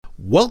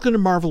Welcome to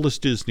Marvelous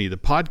Disney, the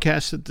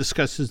podcast that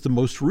discusses the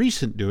most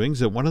recent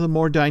doings at one of the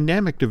more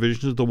dynamic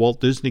divisions of the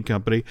Walt Disney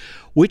Company,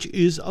 which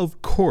is,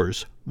 of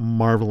course,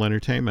 Marvel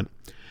Entertainment.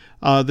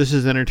 This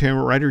is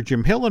entertainment writer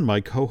Jim Hill, and my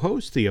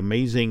co-host, the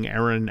amazing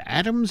Aaron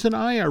Adams, and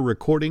I are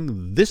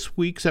recording this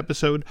week's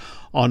episode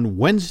on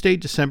Wednesday,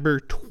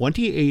 December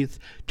 28th,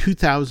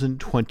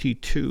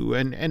 2022.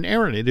 And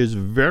Aaron, it is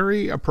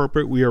very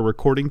appropriate we are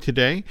recording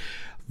today.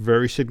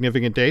 Very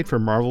significant date for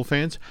Marvel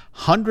fans,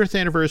 100th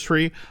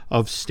anniversary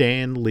of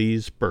Stan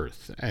Lee's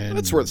birth. And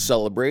that's worth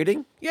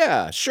celebrating.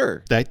 Yeah,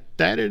 sure. That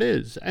it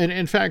is. And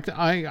in fact,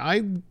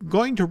 I'm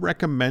going to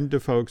recommend to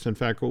folks, in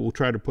fact, we'll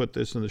try to put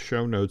this in the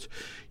show notes.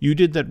 You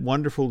did that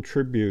wonderful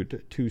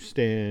tribute to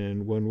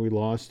Stan when we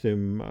lost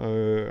him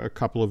a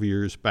couple of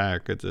years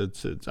back.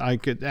 It's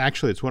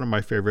one of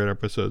my favorite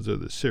episodes of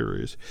the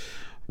series.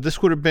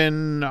 This would have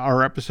been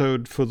our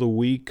episode for the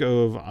week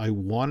of, I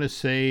want to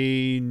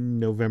say,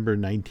 November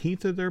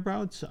 19th or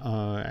thereabouts,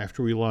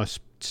 after we lost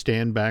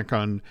Stan back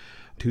on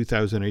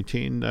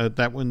 2018.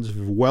 That one's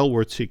well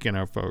worth seeking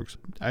out, folks.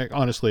 I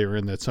honestly,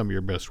 Aaron, that's some of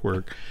your best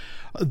work.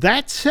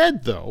 That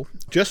said, though,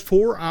 just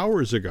 4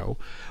 hours ago,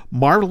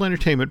 Marvel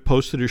Entertainment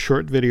posted a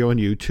short video on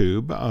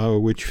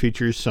YouTube, which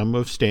features some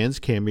of Stan's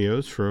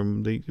cameos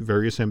from the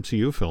various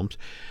MCU films.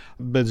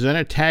 But then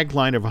a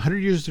tagline of 100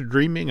 years of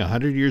dreaming,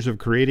 100 years of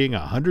creating,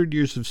 100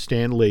 years of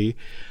Stan Lee.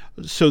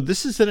 So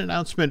this is an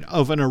announcement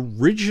of an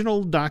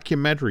original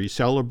documentary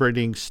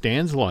celebrating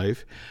Stan's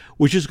life,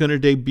 which is going to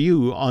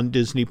debut on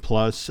Disney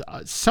Plus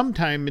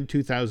sometime in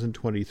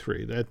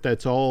 2023.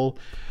 That's all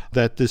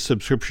that this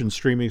subscription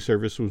streaming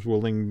service was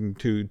willing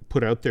to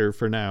put out there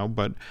for now.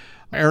 But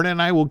Aaron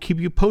and I will keep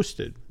you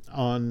posted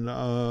on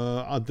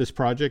this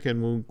project,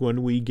 and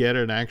when we get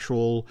an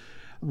actual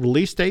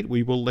release date,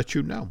 we will let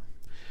you know.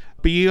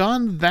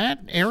 Beyond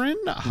that, Aaron,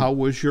 how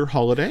was your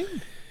holiday?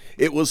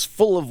 It was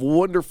full of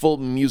wonderful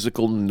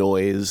musical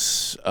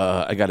noise.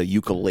 I got a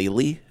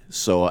ukulele,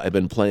 so I've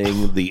been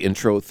playing the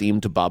intro theme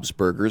to Bob's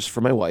Burgers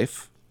for my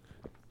wife.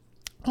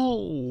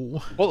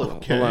 Oh,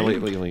 okay. Hold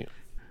on, wait.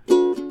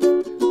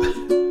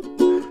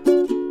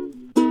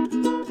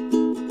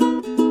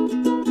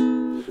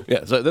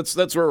 Yeah, so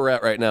that's where we're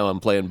at right now. I'm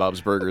playing Bob's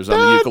Burgers on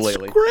the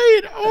ukulele. That's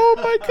great! Oh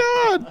my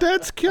God,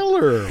 that's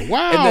killer!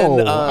 Wow. And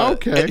then,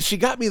 okay. She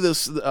got me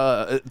this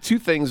two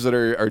things that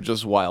are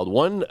just wild.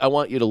 One, I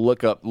want you to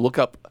look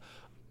up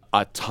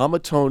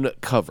automaton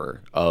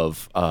cover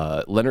of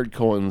Leonard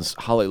Cohen's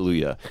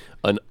Hallelujah.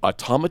 An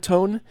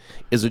automaton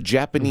is a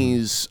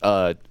Japanese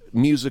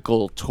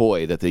musical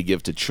toy that they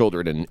give to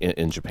children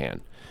in Japan.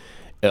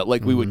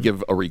 We would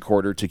give a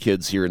recorder to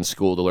kids here in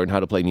school to learn how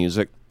to play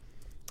music.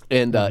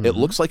 And it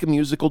looks like a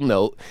musical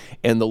note,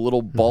 and the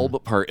little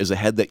bulb part is a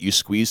head that you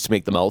squeeze to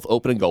make the mouth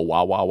open and go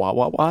wah, wah, wah,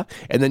 wah, wah.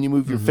 And then you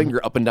move your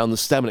finger up and down the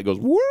stem, and it goes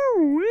woo,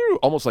 woo,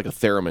 almost like a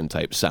theremin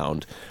type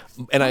sound.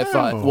 And I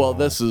thought, well,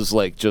 this is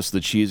like just the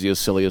cheesiest,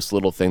 silliest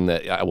little thing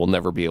that I will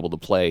never be able to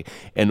play.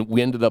 And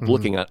we ended up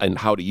looking at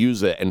how to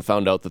use it and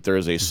found out that there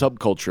is a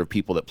subculture of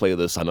people that play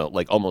this on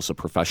almost a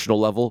professional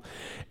level.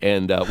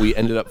 And we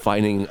ended up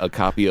finding a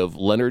copy of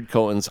Leonard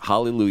Cohen's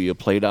Hallelujah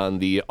played on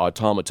the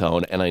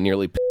automaton, and I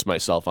nearly pissed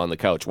myself on the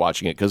couch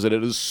watching it because it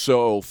is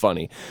so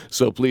funny.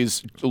 So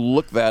please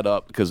look that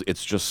up because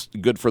it's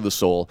just good for the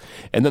soul.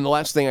 And then the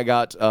last thing I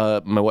got,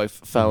 my wife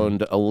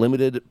found a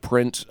limited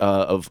print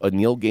of a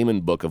Neil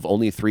Gaiman book of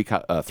only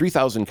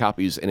 3,000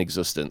 copies in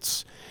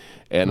existence.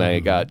 And I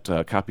got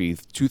copy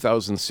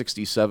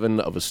 2067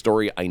 of a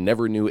story I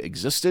never knew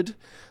existed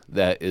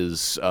that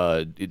is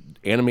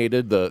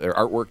animated, their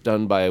artwork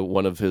done by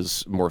one of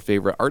his more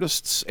favorite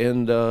artists,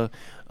 and a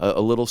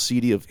little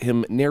CD of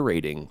him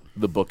narrating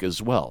the book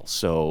as well.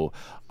 So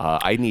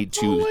I need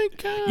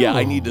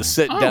to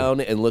sit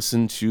down and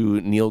listen to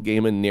Neil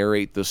Gaiman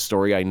narrate the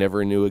story I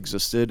never knew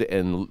existed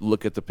and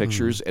look at the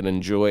pictures and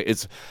enjoy.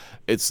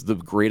 It's the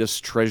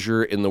greatest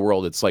treasure in the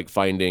world. It's like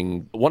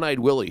finding One-Eyed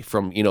Willie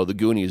from, the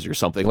Goonies or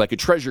something. Like a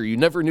treasure you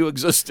never knew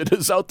existed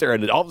is out there,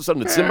 and all of a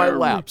sudden it's in my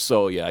lap.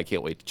 So, yeah, I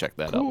can't wait to check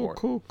that out more.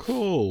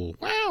 Cool.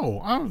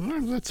 Wow.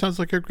 That sounds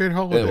like a great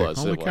holiday. It was.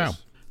 Holy cow.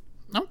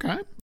 Okay.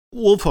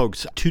 Well,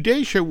 folks,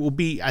 today's show will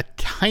be a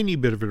tiny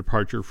bit of a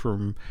departure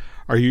from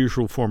our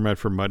usual format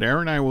for Mud.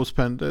 Aaron and I will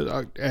spend,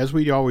 as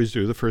we always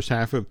do, the first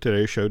half of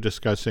today's show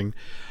discussing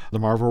the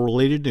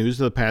Marvel-related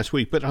news of the past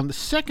week. But on the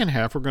second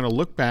half, we're going to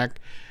look back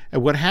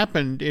at what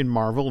happened in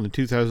Marvel in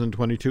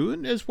 2022,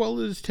 and as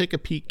well as take a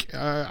peek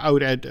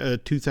out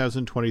at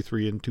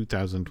 2023 and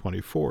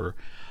 2024.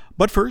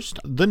 But first,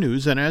 the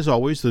news, and as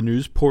always, the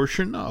news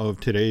portion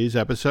of today's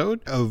episode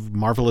of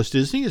Marvelous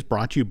Disney is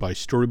brought to you by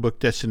Storybook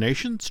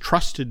Destinations,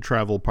 trusted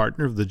travel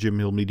partner of the Jim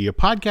Hill Media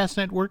Podcast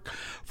Network.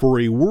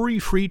 For a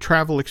worry-free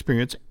travel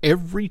experience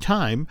every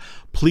time,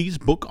 please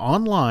book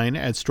online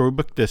at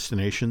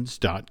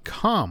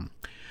StorybookDestinations.com.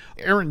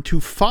 Aaron, to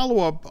follow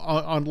up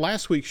on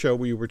last week's show,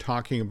 we were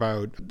talking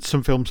about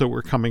some films that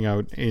were coming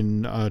out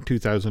in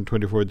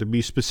 2024. To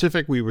be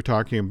specific, we were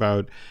talking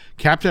about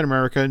Captain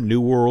America: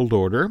 New World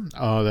Order.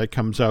 That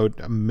comes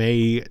out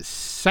May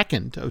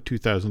 2nd of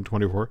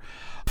 2024,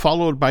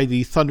 followed by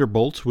the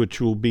Thunderbolts, which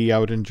will be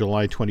out in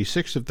July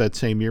 26th of that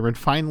same year. And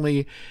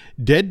finally,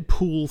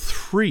 Deadpool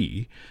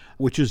 3,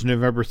 which is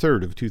November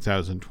 3rd of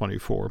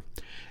 2024.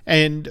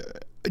 And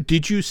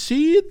did you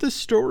see the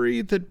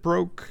story that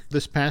broke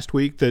this past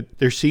week that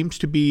there seems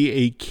to be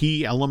a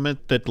key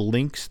element that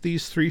links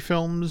these three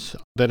films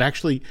that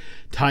actually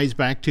ties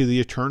back to the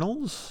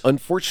Eternals?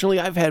 Unfortunately,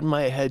 I've had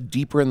my head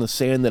deeper in the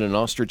sand than an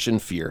ostrich in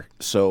fear,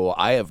 so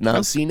I have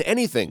not seen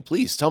anything.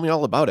 Please tell me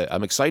all about it.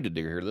 I'm excited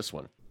to hear this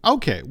one.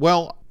 Okay,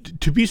 well,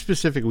 to be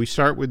specific, we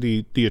start with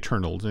the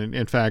Eternals. And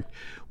in fact,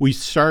 we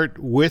start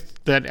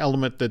with that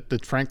element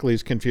that frankly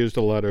has confused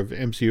a lot of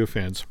MCU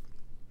fans,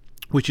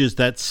 which is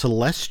that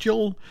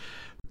Celestial,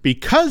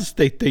 because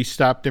they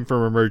stopped him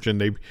from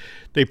emerging,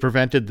 they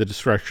prevented the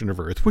destruction of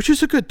Earth, which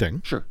is a good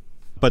thing. Sure.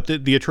 But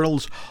the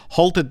Eternals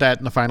halted that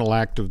in the final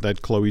act of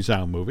that Chloe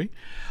Zhao movie.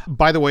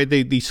 By the way,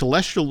 the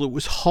Celestial that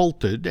was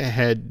halted,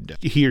 had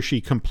he or she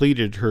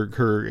completed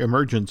her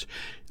emergence,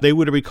 they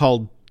would have been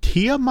called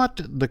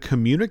Tiamat the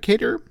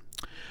Communicator.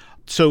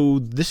 So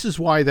this is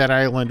why that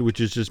island,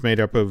 which is just made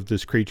up of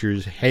this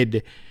creature's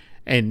head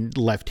and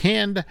left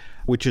hand,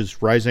 which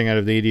is rising out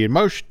of the Indian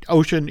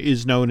Ocean,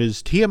 is known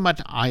as Tiamat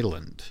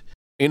Island.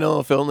 You know,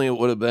 if only it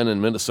would have been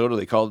in Minnesota,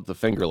 they called it the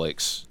Finger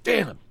Lakes.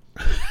 Damn.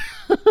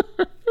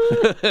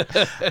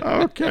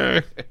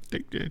 Okay.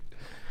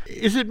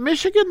 Is it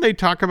Michigan? They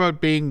talk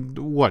about being,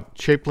 what,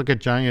 shaped like a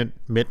giant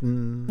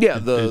mitten? Yeah,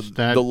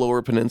 the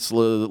lower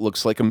peninsula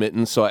looks like a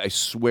mitten. So I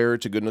swear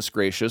to goodness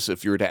gracious,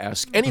 if you were to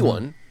ask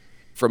anyone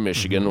from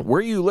Michigan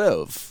where you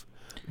live,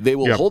 they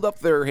will hold up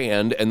their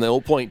hand and they'll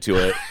point to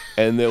it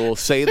and they will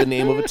say the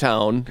name of a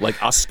town like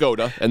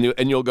Oscoda,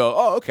 and you'll go,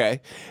 oh,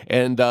 okay,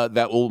 and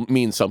that will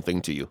mean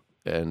something to you.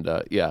 And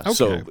Okay.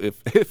 So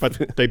if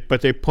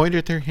but they point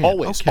at their hand.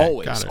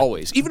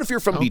 Always. Even if you're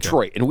from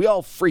Detroit, and we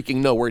all freaking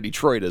know where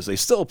Detroit is, they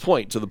still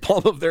point to the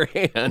palm of their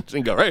hand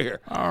and go, right here.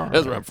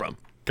 That's where I'm from.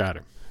 Got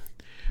it.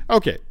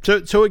 Okay,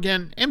 so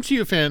again,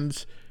 MCU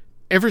fans,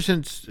 ever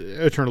since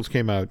Eternals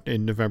came out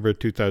in November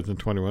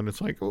 2021, it's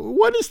like,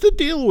 what is the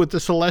deal with the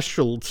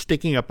Celestial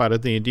sticking up out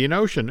of the Indian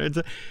Ocean?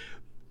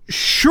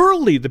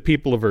 Surely the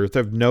people of Earth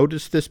have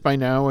noticed this by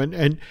now,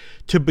 and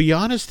to be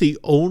honest, the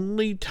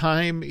only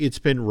time it's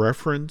been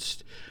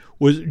referenced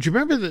was, do you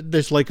remember that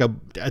there's like a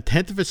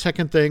tenth of a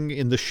second thing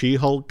in the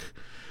She-Hulk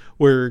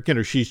where, you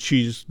know,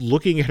 she's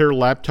looking at her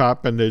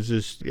laptop and there's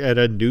this, at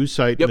a news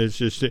site, and there's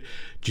this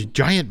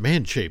giant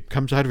man shape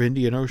comes out of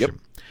Indian Ocean.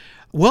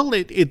 Well,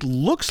 it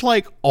looks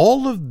like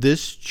all of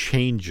this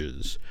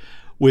changes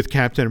with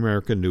Captain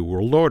America: New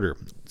World Order.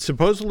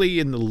 Supposedly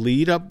in the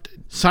lead up,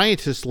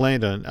 scientists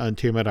land on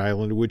Tiamat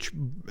Island, which,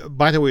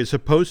 by the way, is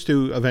supposed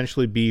to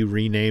eventually be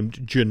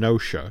renamed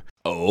Genosha.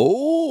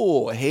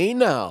 Oh, hey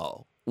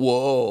now.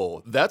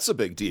 Whoa, that's a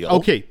big deal.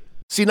 Okay.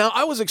 See, now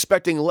I was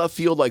expecting left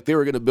field, like they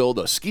were going to build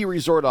a ski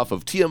resort off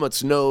of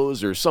Tiamat's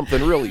nose or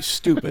something really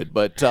stupid.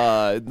 But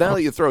now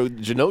that you throw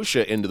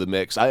Genosha into the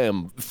mix, I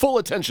am full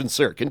attention,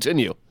 sir.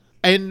 Continue.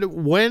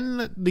 And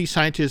when the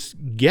scientists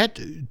get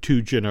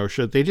to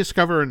Genosha, they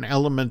discover an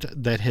element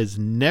that has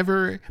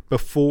never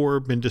before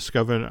been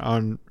discovered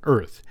on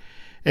Earth.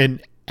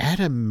 An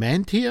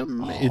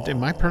adamantium?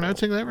 Am I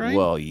pronouncing that right?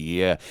 Well,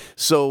 yeah.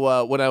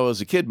 So when I was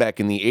a kid back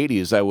in the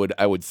 80s, I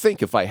would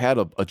think if I had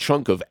a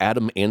chunk of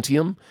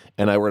adamantium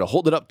and I were to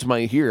hold it up to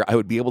my ear, I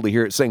would be able to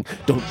hear it saying,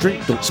 "Don't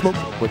drink, don't smoke.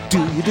 What do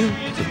you do?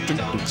 Don't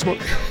drink, don't smoke."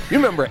 You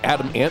remember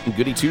Adam Ant and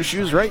Goody Two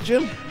Shoes, right,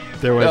 Jim?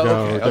 There we go.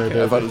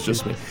 Okay. I thought it was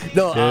just me.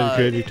 No, yes.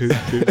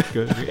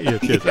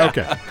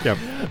 Okay. Yeah.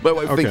 My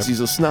wife thinks he's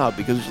a snob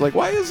because she's like,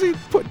 why is he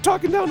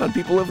talking down on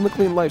people living the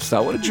clean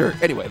lifestyle? What a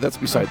jerk. Anyway, that's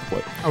beside the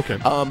point. Okay.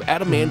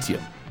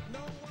 Adamantium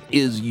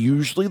is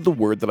usually the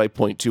word that I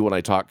point to when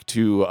I talk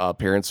to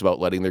parents about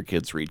letting their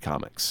kids read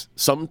comics.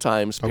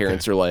 Sometimes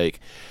parents are like,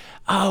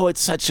 oh, it's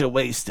such a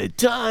waste of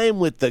time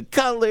with the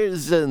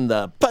colors and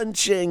the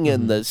punching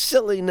and the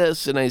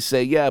silliness. And I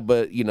say, yeah,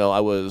 but, you know, I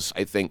was,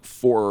 I think,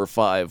 4 or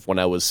 5 when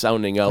I was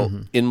sounding out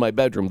in my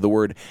bedroom the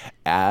word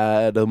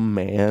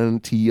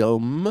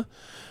adamantium,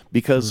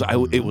 because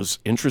it was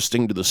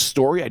interesting to the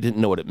story. I didn't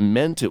know what it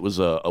meant. It was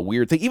a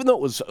weird thing. Even though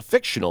it was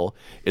fictional,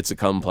 it's a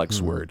complex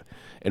word.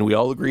 And we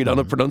all agreed on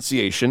a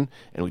pronunciation,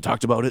 and we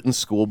talked about it in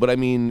school. But, I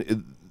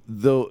mean,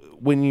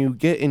 when you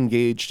get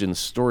engaged in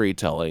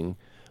storytelling,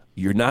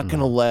 you're not going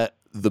to let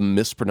the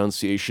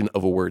mispronunciation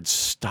of a word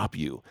stop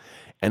you.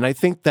 And I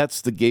think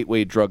that's the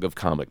gateway drug of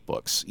comic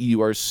books.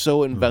 You are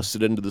so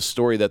invested into the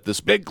story that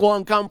this big,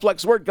 long,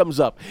 complex word comes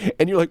up.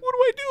 And you're like, what do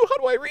I do? How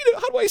do I read it?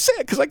 How do I say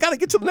it? Because I got to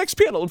get to the next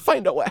panel and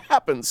find out what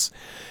happens.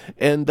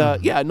 And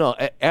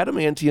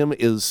adamantium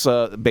is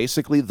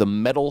basically the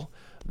metal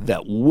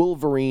that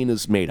Wolverine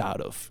is made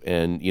out of.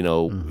 And,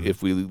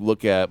 if we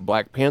look at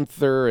Black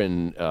Panther,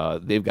 and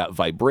they've got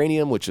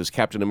vibranium, which is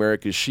Captain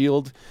America's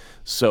shield.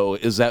 So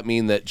does that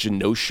mean that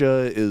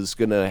Genosha is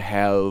going to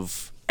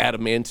have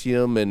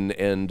adamantium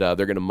and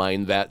they're going to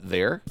mine that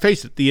there?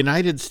 Face it, the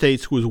United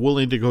States was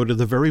willing to go to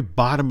the very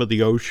bottom of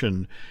the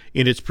ocean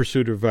in its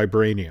pursuit of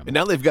vibranium. And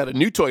now they've got a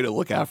new toy to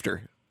look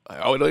after.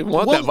 I don't even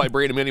want that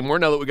vibranium anymore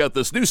now that we got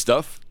this new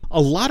stuff.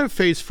 A lot of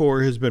Phase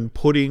 4 has been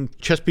putting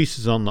chess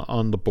pieces on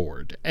the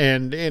board.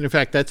 And in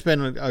fact, that's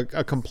been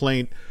a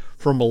complaint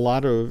from a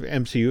lot of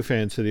MCU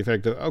fans to the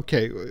effect of,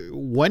 okay,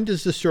 when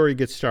does the story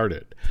get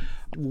started?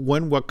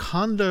 When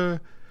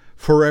Wakanda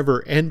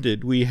Forever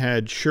ended, we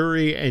had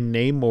Shuri and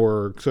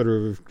Namor sort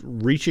of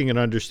reaching an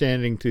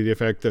understanding to the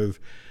effect of,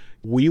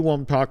 we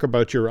won't talk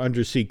about your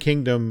undersea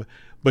kingdom,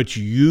 but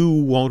you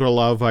won't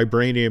allow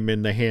vibranium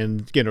in the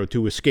hand,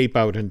 to escape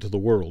out into the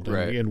world.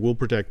 Right. And we'll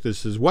protect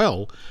this as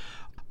well.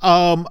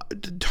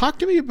 Talk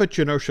to me about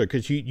Genosha,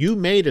 because you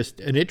made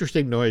an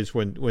interesting noise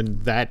when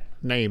that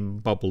name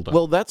bubbled up.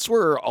 Well, that's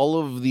where all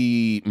of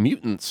the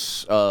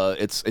mutants,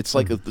 it's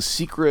like the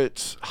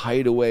secret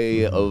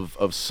hideaway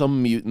of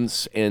some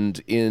mutants,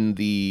 and in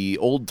the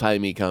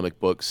old-timey comic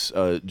books,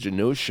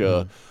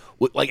 Genosha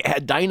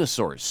had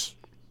dinosaurs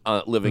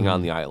living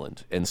on the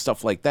island and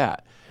stuff like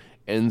that.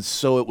 And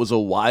so it was a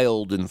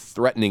wild and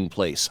threatening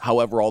place.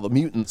 However, all the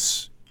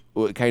mutants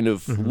kind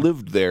of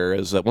lived there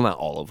as well, not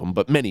all of them,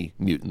 but many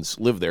mutants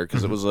lived there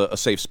because it was a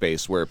safe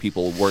space where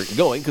people weren't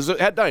going because it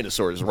had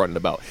dinosaurs running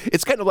about.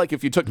 It's kind of like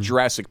if you took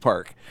Jurassic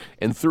Park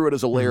and threw it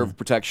as a layer of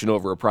protection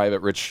over a private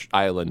rich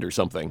island or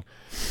something,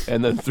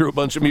 and then threw a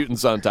bunch of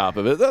mutants on top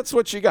of it. That's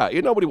what you got.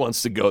 Nobody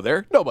wants to go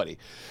there. Nobody.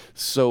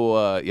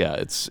 So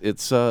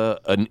it's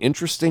an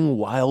interesting,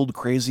 wild,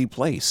 crazy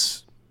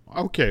place.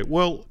 Okay,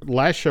 well,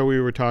 last show we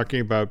were talking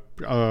about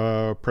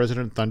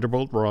President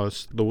Thunderbolt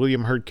Ross, the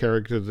William Hurt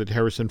character that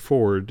Harrison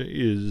Ford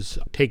is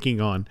taking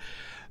on.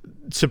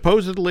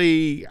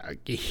 Supposedly,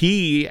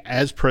 he,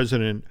 as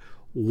president,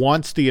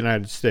 wants the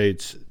United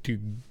States to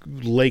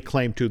lay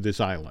claim to this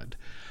island,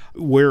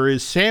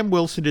 whereas Sam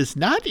Wilson is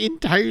not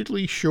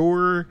entirely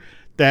sure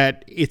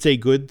that it's a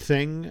good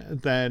thing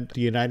that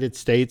the United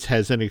States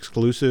has an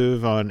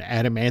exclusive on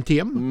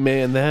adamantium.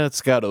 Man,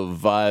 that's got a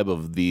vibe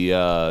of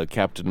the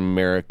Captain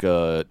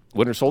America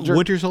Winter Soldier.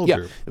 Winter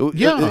Soldier.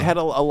 Yeah. It had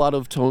a lot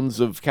of tones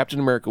of Captain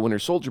America Winter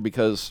Soldier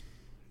because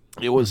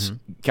it was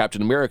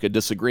Captain America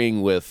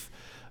disagreeing with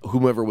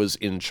whomever was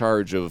in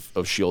charge of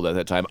S.H.I.E.L.D. at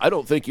that time. I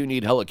don't think you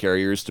need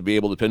helicarriers to be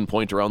able to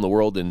pinpoint around the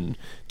world and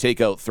take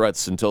out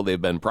threats until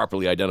they've been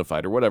properly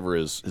identified, or whatever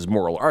his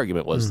moral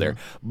argument was there.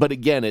 But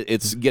again,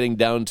 it's getting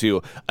down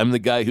to, I'm the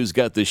guy who's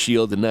got the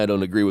shield and I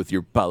don't agree with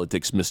your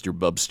politics, Mr.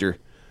 Bubster.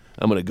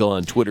 I'm going to go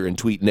on Twitter and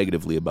tweet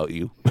negatively about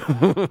you.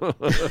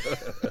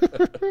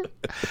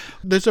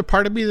 There's a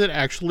part of me that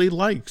actually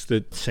likes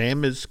that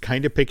Sam is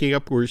kind of picking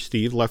up where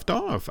Steve left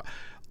off.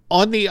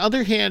 On the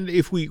other hand,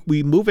 if we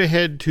move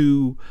ahead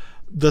to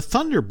the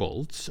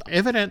Thunderbolts,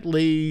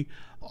 evidently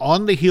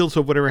on the heels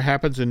of whatever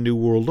happens in New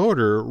World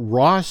Order,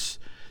 Ross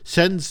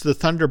sends the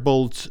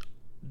Thunderbolts.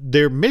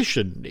 Their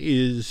mission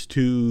is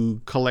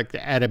to collect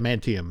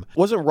adamantium.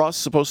 Wasn't Ross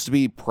supposed to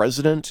be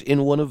president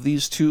in one of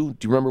these two?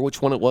 Do you remember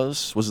which one it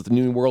was? Was it the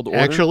New World Order?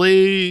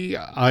 Actually,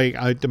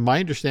 my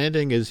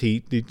understanding is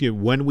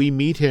when we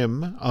meet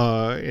him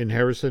in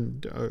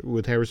Harrison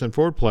with Harrison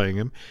Ford playing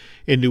him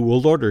in New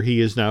World Order, he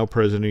is now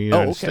president of the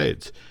United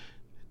States.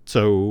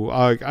 So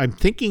I'm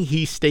thinking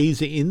he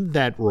stays in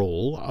that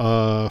role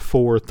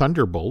for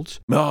Thunderbolts.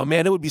 Oh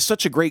man, it would be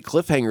such a great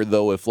cliffhanger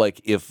though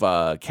if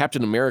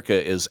Captain America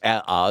is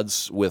at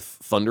odds with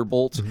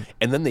Thunderbolt,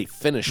 and then they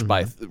finish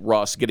by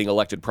Ross getting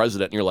elected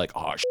president, and you're like,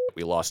 oh shit,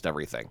 we lost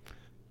everything.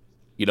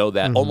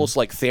 That almost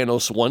like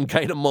Thanos 1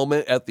 kind of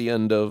moment at the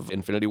end of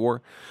Infinity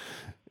War.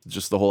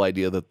 Just the whole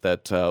idea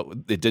that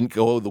it didn't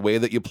go the way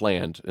that you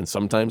planned, and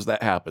sometimes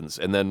that happens.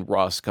 And then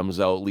Ross comes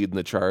out leading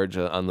the charge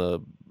on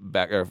the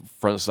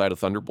front side of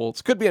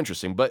Thunderbolts. Could be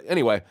interesting, but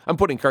anyway, I'm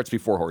putting carts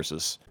before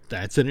horses.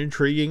 That's an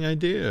intriguing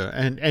idea,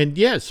 and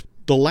yes,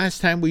 the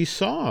last time we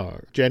saw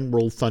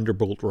General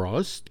Thunderbolt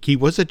Ross, he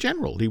was a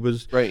general. He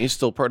was right. He's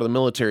still part of the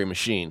military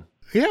machine.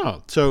 Yeah,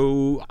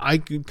 so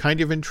I'm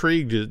kind of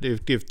intrigued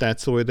if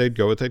that's the way they'd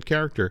go with that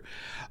character.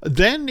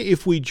 Then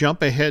if we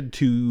jump ahead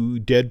to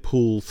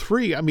Deadpool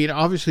 3, I mean,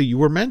 obviously you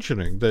were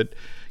mentioning that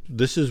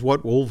this is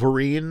what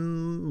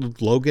Wolverine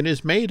Logan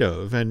is made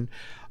of. And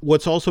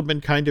what's also been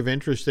kind of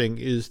interesting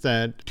is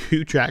that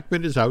Hugh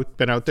Jackman has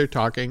been out there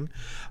talking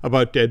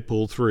about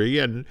Deadpool 3.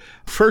 And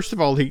first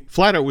of all, he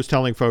flat out was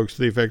telling folks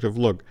to the effect of,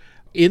 look,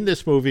 in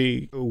this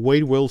movie,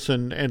 Wade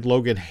Wilson and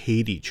Logan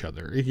hate each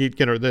other.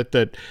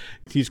 That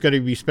he's going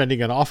to be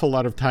spending an awful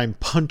lot of time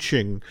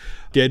punching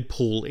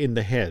Deadpool in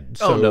the head.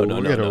 So,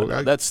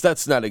 no.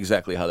 That's not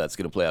exactly how that's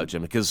going to play out,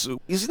 Jim, because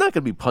he's not going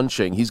to be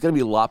punching. He's going to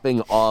be lopping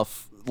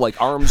off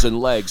like arms and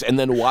legs and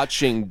then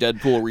watching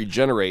Deadpool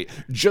regenerate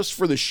just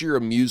for the sheer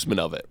amusement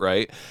of it,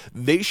 right?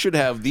 They should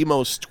have the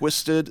most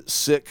twisted,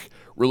 sick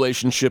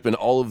relationship in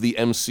all of the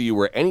MCU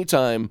where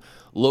anytime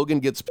Logan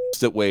gets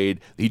pissed at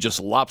Wade, he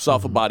just lops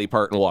off a body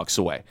part and walks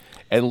away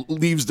and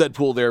leaves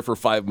Deadpool there for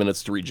 5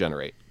 minutes to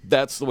regenerate.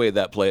 That's the way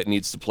that it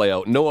needs to play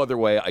out. No other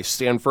way. I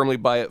stand firmly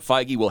by it.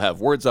 Feige will have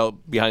words out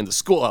behind the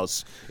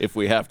schoolhouse if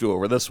we have to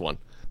over this one.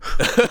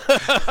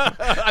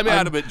 I'm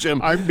adamant,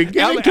 Jim. I'm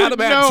beginning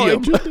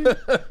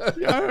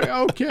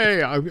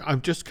okay.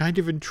 I'm just kind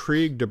of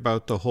intrigued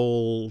about the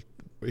whole.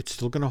 It's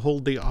still going to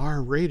hold the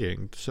R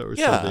rating. So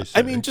they say.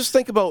 I mean, just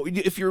think about,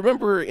 if you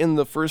remember in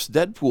the first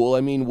Deadpool,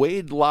 I mean,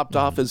 Wade lopped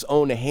off his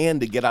own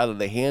hand to get out of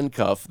the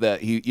handcuff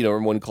that he,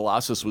 when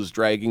Colossus was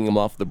dragging him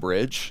off the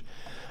bridge.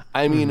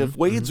 I mean, if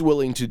Wade's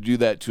willing to do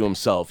that to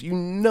himself, you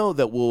know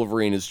that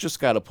Wolverine has just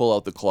got to pull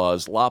out the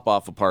claws, lop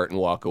off a part, and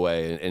walk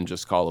away and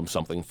just call him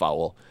something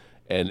foul.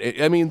 And,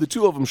 the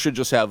two of them should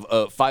just have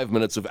 5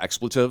 minutes of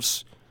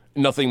expletives,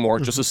 nothing more,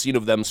 just a scene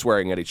of them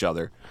swearing at each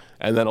other,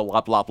 and then a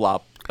lop, lop,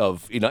 lop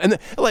of, and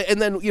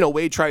then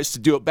Wade tries to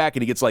do it back,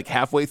 and he gets like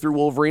halfway through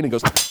Wolverine and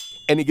goes,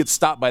 and he gets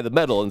stopped by the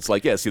metal, and it's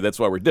like, yeah, see, that's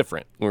why we're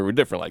different. We're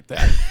different like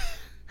that.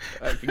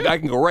 I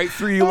can go right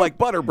through you like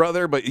butter,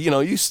 brother, but,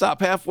 you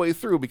stop halfway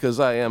through because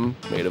I am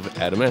made of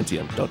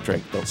adamantium. Don't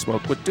drink, don't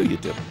smoke. What do you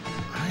do?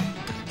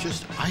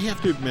 I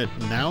have to admit,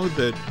 now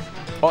that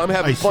I'm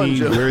having fun,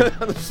 Jim.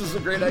 This is a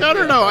great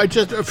idea. No.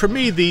 For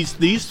me,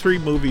 these three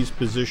movies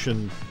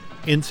positioned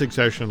in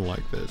succession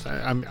like this,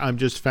 I'm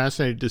just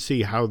fascinated to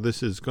see how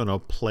this is going to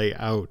play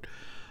out.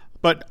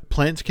 But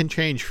plans can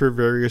change for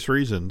various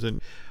reasons.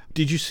 And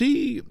did you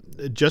see,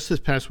 just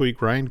this past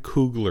week, Ryan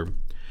Coogler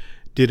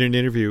did an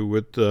interview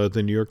with the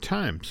New York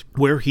Times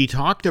where he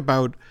talked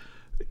about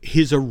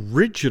his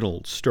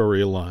original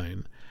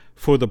storyline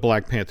for the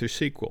Black Panther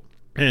sequel.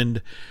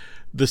 And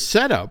the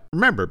setup,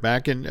 remember,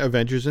 back in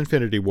Avengers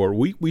Infinity War,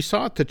 we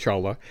saw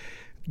T'Challa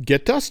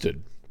get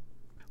dusted.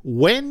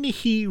 When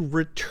he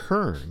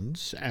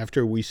returns,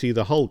 after we see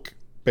the Hulk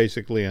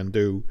basically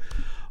undo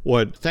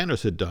what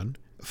Thanos had done,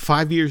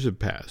 5 years have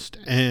passed.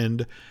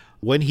 And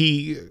when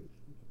he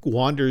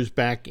wanders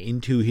back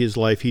into his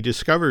life, he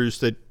discovers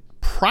that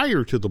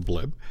prior to the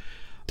blip,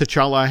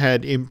 T'Challa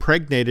had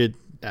impregnated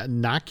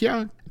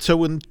Nakia. So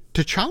when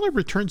T'Challa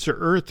returns to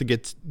Earth and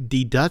gets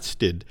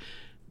dedusted,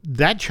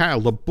 that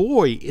child, a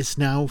boy, is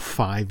now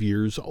 5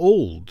 years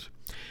old.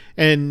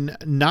 And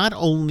not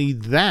only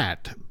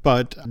that,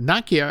 but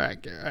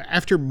Nakia,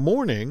 after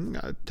mourning,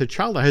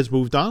 T'Challa has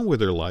moved on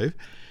with her life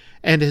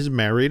and has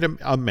married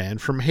a man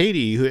from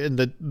Haiti. And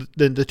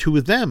the two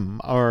of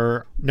them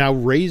are now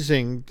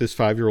raising this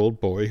 5-year-old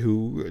boy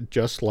who,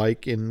 just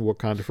like in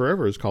Wakanda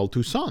Forever, is called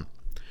Toussaint.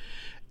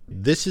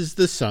 This is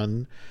the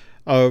son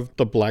of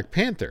the Black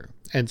Panther.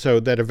 And so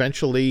that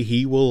eventually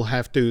he will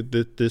have to,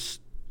 this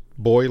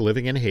boy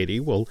living in Haiti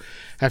will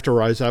have to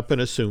rise up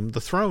and assume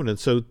the throne. And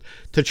so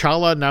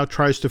T'Challa now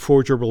tries to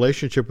forge a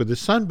relationship with his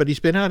son, but he's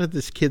been out of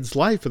this kid's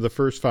life for the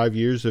first 5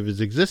 years of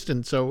his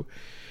existence. So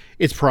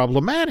it's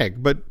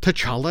problematic, but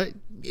T'Challa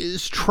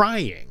is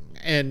trying.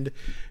 And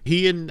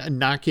he and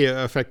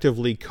Nakia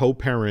effectively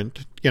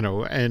co-parent,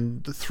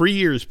 and 3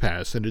 years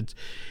pass, and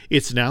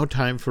it's now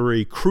time for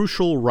a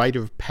crucial rite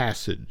of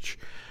passage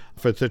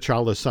for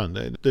T'Challa's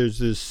son. There's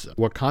this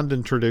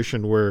Wakandan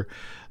tradition where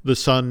the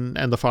son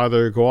and the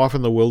father go off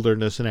in the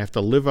wilderness and have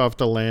to live off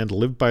the land,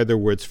 live by their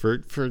wits for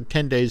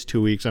 10 days,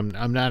 2 weeks.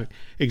 I'm not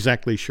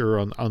exactly sure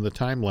on the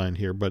timeline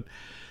here, but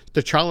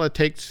T'Challa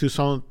takes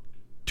Toussaint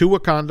to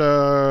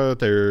Wakanda.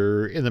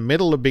 They're in the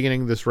middle of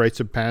beginning this rites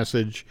of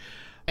passage.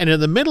 And in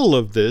the middle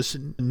of this,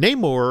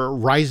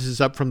 Namor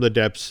rises up from the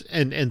depths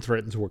and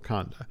threatens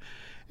Wakanda.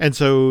 And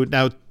so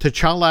now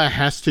T'Challa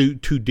has to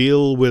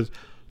deal with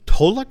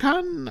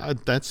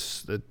Tolakan,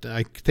 that's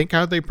I think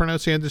how they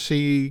pronounce the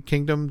Undersea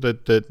Kingdom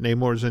that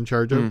Namor is in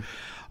charge of.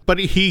 But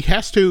he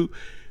has to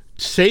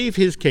save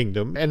his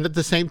kingdom and at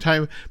the same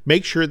time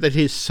make sure that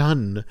his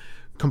son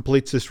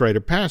completes this rite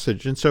of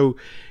passage. And so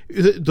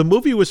the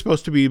movie was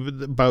supposed to be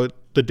about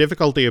the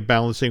difficulty of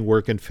balancing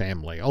work and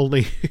family.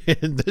 Only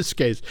in this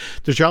case,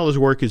 T'Challa's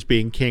work is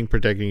being king,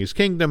 protecting his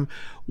kingdom,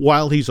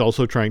 while he's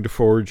also trying to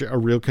forge a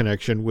real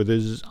connection with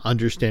his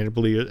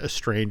understandably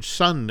estranged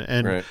son.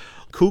 And right.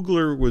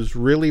 Coogler was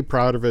really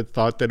proud of it,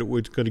 thought that it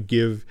was going to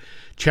give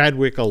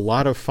Chadwick a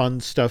lot of fun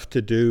stuff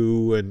to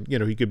do, and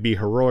he could be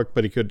heroic,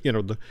 but he could,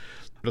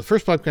 the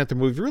first Black Panther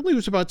movie really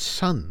was about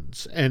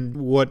sons, and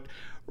what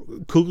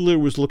Coogler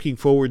was looking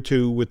forward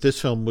to with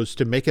this film was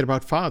to make it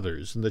about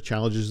fathers and the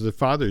challenges that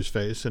fathers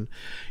face. And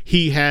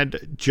he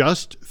had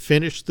just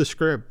finished the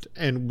script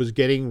and was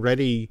getting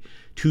ready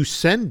to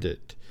send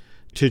it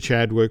to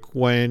Chadwick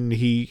when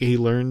he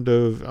learned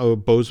of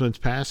Boseman's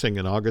passing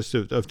in August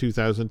of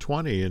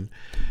 2020.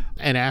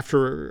 And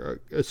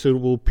after a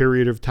suitable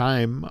period of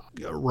time,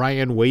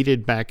 Ryan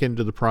waded back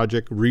into the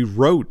project,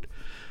 rewrote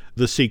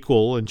the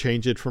sequel and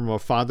change it from a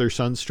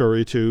father-son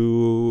story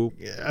to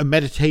a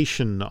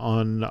meditation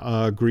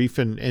on grief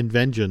and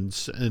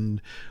vengeance,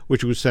 and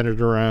which was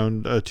centered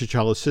around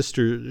T'Challa's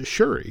sister,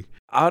 Shuri.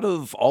 Out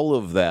of all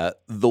of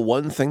that, the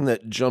one thing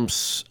that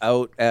jumps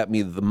out at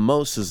me the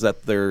most is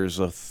that there's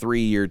a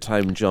 3-year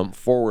time jump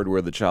forward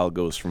where the child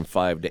goes from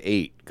 5 to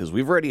 8, because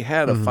we've already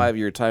had a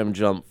 5-year time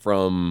jump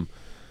from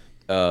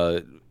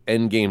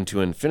Endgame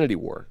to Infinity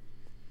War.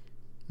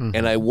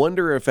 And I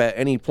wonder if at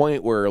any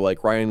point where,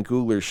 like, Ryan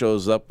Coogler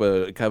shows up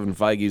at Kevin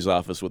Feige's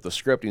office with the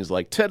script, and he's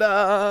like,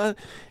 ta-da!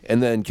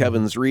 And then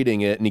Kevin's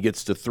reading it, and he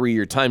gets to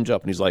 3-year time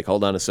jump, and he's like,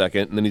 hold on a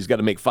second. And then he's got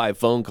to make 5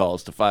 phone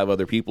calls to 5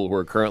 other people who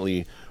are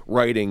currently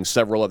writing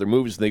several other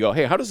movies. And they go,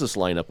 hey, how does this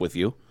line up with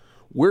you?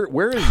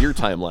 Where is your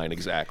timeline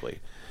exactly?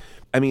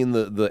 I mean,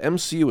 the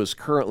MCU is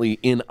currently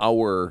in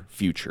our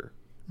future.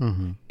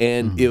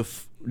 And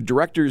if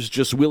directors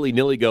just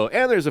willy-nilly go,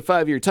 and there's a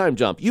 5-year time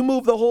jump, you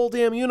move the whole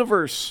damn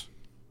universe.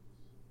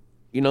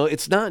 You know,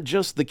 it's not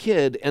just the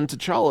kid and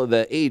T'Challa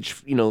that age,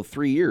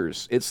 3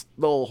 years. It's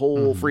the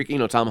whole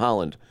freaking, Tom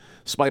Holland,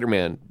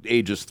 Spider-Man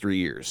ages 3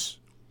 years.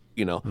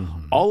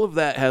 All of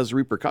that has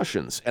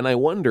repercussions. And I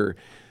wonder,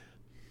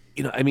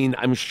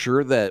 I'm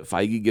sure that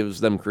Feige gives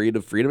them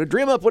creative freedom to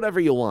dream up whatever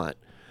you want.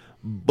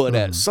 But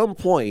at some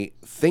point,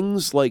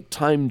 things like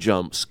time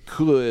jumps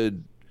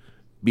could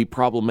be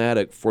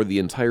problematic for the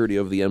entirety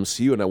of the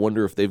MCU, and I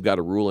wonder if they've got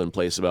a rule in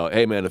place about,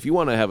 hey, man, if you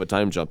want to have a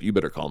time jump, you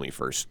better call me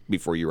first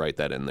before you write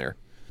that in there.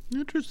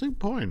 Interesting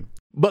point.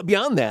 But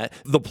beyond that,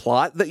 the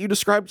plot that you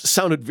described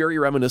sounded very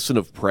reminiscent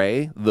of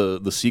Prey,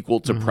 the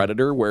sequel to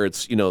Predator, where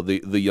it's,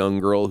 the young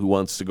girl who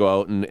wants to go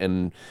out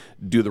and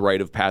do the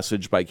rite of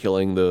passage by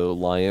killing the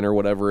lion or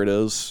whatever it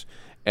is.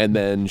 And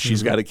then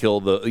she's got to kill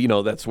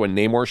that's when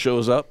Namor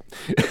shows up.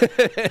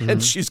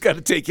 And she's got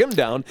to take him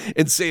down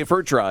and save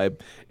her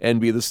tribe and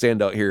be the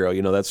standout hero.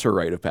 That's her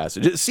rite of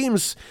passage. It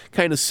seems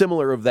kind of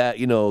similar of that,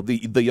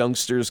 the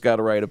youngsters got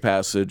a rite of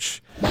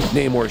passage.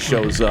 Namor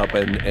shows up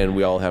and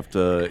we all have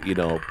to,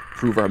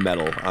 prove our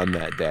mettle on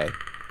that day.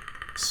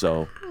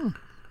 So.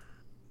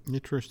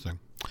 Interesting.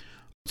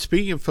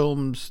 Speaking of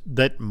films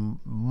that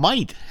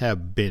might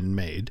have been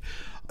made,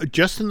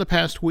 just in the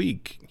past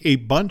week, a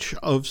bunch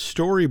of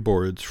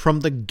storyboards from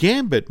the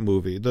Gambit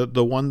movie,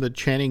 the one that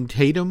Channing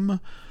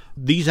Tatum,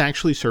 these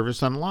actually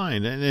surfaced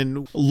online.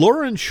 And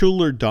Lauren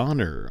Schuler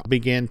Donner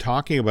began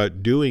talking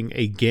about doing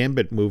a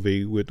Gambit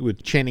movie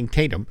with Channing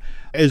Tatum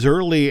as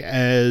early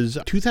as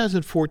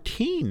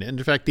 2014. And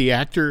in fact, the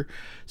actor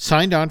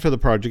signed on for the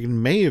project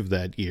in May of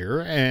that year,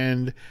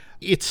 and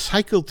it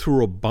cycled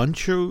through a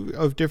bunch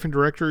of different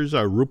directors.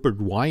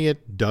 Rupert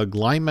Wyatt, Doug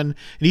Liman,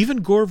 and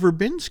even Gore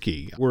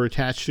Verbinski were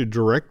attached to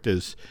direct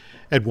this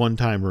at one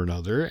time or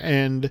another,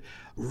 and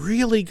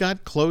really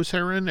got close,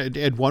 Aaron.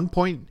 At one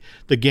point,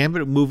 the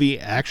Gambit movie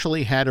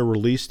actually had a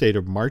release date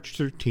of March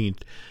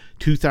 13th,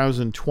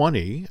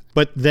 2020,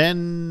 but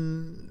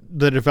then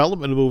the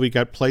development of the movie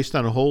got placed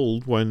on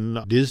hold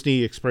when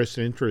Disney expressed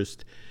an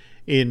interest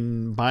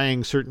in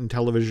buying certain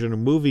television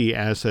and movie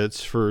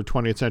assets for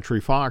 20th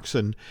Century Fox.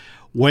 And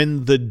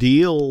when the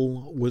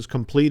deal was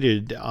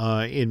completed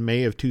in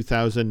May of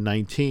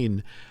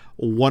 2019,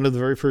 one of the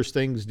very first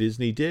things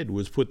Disney did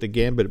was put the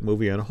Gambit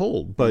movie on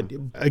hold. But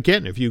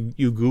again, if you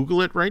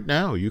Google it right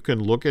now, you can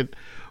look at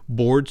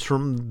boards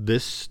from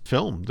this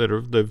film that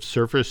have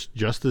surfaced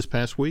just this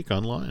past week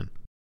online.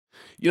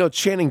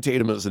 Channing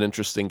Tatum is an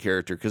interesting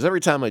character because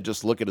every time I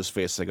just look at his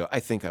face, I go, I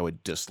think I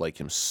would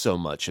dislike him so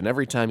much. And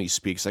every time he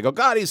speaks, I go,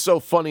 God, he's so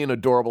funny and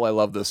adorable. I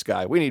love this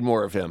guy. We need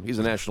more of him. He's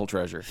a national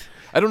treasure.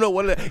 I don't know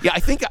what I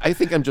think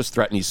I'm just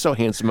threatened. He's so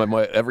handsome.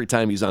 Every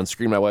time he's on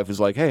screen, my wife is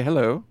like, hey,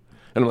 hello.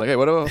 And I'm like, hey,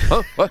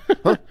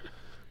 what?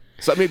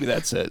 So maybe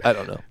that's it. I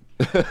don't know.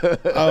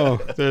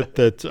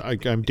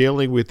 I'm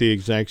dealing with the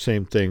exact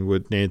same thing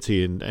with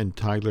Nancy and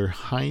Tyler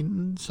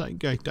Hines. I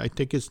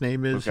think his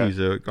name is. Okay. He's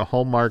a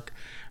Hallmark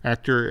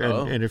actor,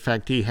 and in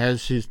fact, he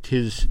has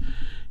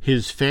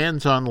his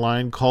fans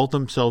online call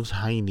themselves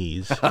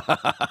Heinies.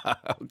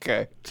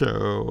 Okay.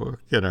 So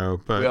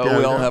but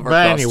we all have our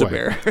cross to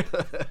bear.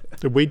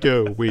 We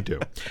do.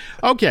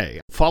 Okay.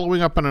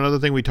 Following up on another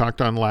thing we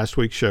talked on last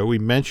week's show, we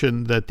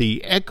mentioned that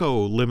the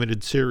Echo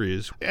limited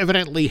series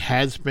evidently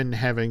has been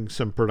having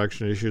some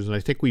production issues, and I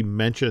think we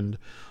mentioned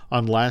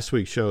on last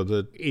week's show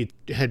that it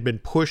had been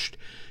pushed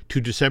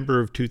to December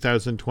of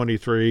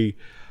 2023.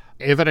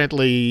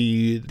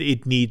 Evidently,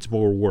 it needs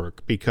more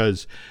work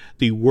because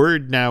the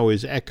word now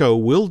is Echo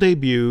will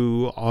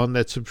debut on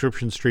that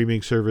subscription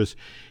streaming service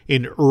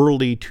in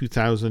early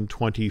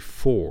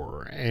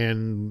 2024.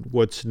 And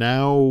what's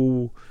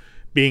now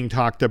being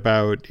talked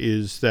about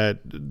is that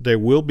there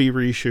will be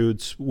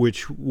reshoots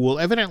which will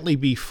evidently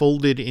be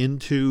folded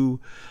into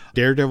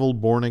Daredevil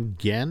Born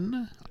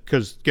Again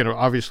because,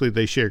 obviously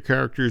they share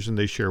characters and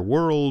they share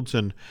worlds.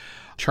 And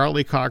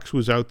Charlie Cox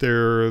was out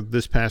there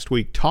this past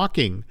week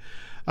talking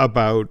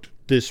about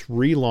this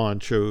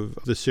relaunch of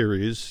the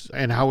series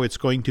and how it's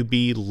going to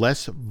be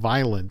less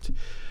violent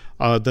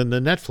than the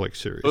Netflix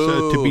series.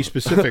 To be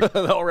specific,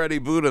 already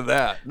booted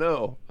that.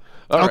 No.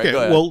 All okay.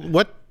 Right,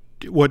 well,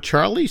 what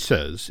Charlie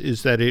says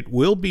is that it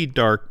will be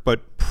dark,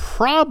 but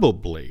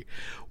probably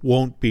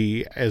won't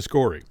be as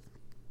gory.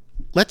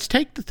 Let's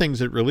take the things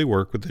that really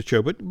work with the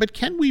show, but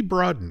can we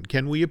broaden?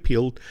 Can we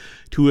appeal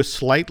to a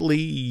slightly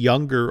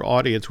younger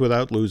audience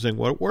without losing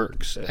what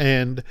works?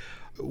 And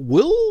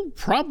we'll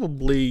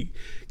probably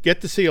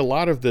get to see a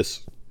lot of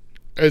this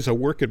as a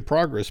work in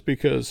progress,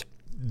 because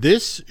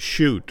this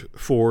shoot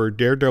for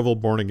Daredevil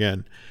Born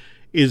Again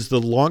is the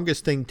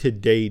longest thing to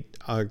date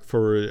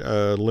for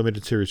a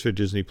limited series for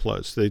Disney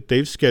Plus.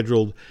 They've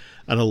scheduled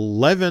an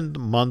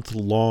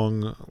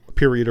 11-month-long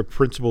period of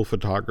principal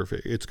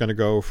photography. It's going to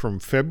go from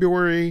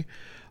February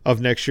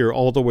of next year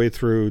all the way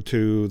through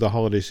to the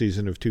holiday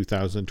season of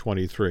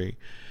 2023.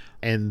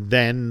 And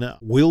then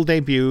will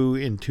debut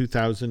in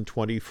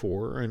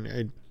 2024. And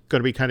it's going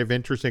to be kind of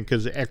interesting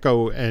because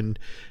Echo and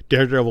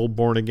Daredevil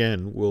Born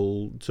Again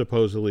will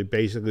supposedly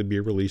basically be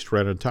released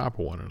right on top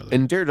of one another.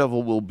 And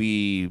Daredevil will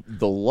be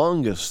the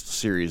longest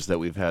series that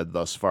we've had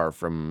thus far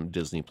from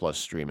Disney Plus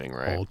streaming,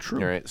 right? All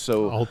true. All right.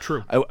 So all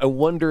true. I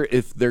wonder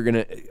if they're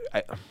going to...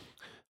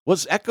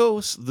 Was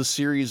Echo the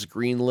series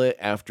greenlit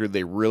after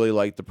they really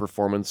liked the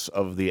performance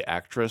of the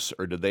actress,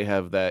 or did they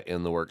have that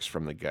in the works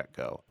from the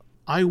get-go?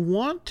 I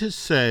want to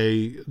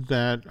say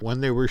that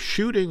when they were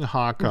shooting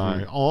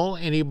Hawkeye, all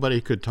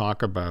anybody could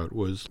talk about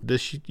was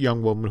this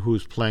young woman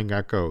who's playing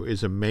Echo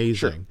is amazing.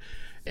 Sure.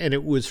 And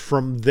it was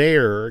from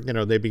there,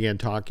 they began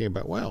talking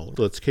about, well,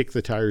 let's kick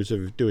the tires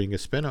of doing a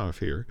spinoff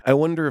here. I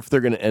wonder if they're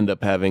going to end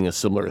up having a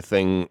similar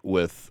thing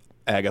with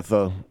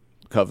Agatha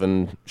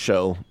Coven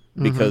show.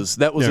 Because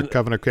that was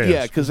Coven of Chaos.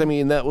 Yeah, because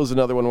that was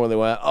another one where they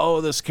went,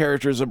 oh, this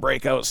character is a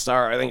breakout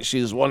star. I think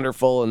she's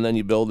wonderful, and then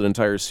you build an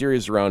entire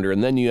series around her,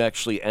 and then you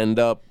actually end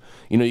up,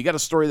 you got a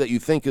story that you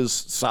think is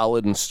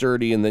solid and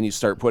sturdy, and then you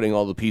start putting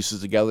all the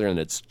pieces together, and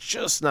it's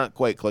just not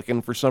quite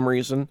clicking for some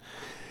reason.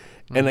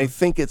 And I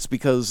think it's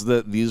because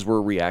these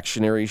were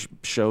reactionary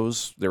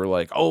shows. They were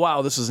like, oh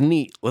wow, this is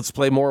neat. Let's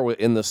play more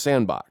in the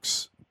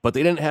sandbox. But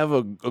they didn't have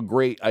a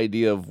great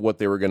idea of what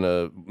they were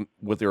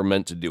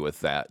meant to do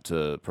with that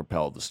to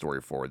propel the story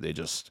forward. They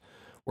just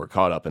were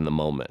caught up in the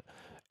moment.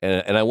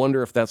 And I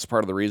wonder if that's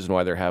part of the reason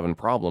why they're having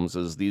problems,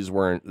 is these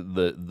weren't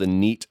the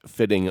neat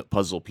fitting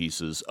puzzle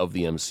pieces of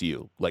the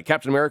MCU. Like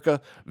Captain America,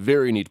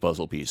 very neat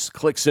puzzle piece.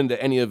 Clicks into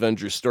any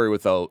Avengers story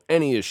without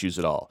any issues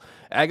at all.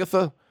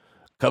 Agatha,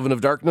 Coven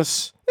of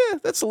Darkness,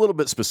 that's a little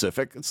bit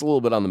specific. It's a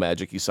little bit on the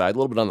magic-y side, a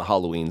little bit on the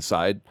Halloween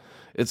side.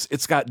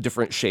 It's got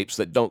different shapes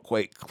that don't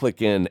quite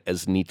click in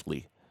as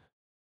neatly.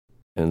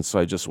 And so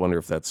I just wonder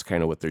if that's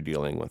kind of what they're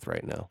dealing with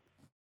right now.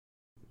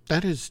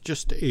 That is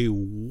just a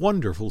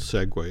wonderful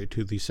segue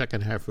to the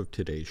second half of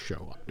today's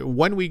show.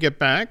 When we get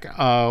back,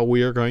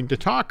 we are going to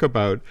talk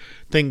about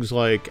things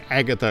like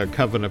Agatha,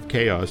 Coven of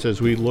Chaos,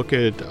 as we look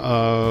at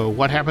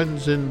what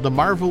happens in the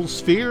Marvel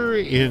sphere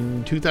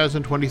in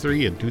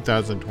 2023 and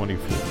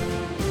 2024.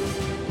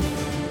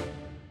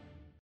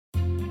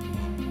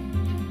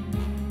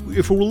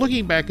 If we're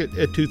looking back at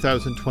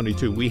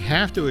 2022, we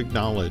have to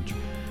acknowledge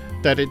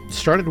that it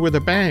started with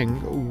a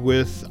bang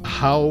with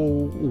how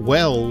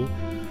well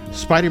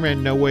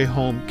Spider-Man No Way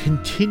Home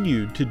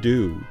continued to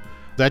do.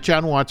 That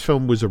John Watts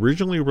film was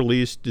originally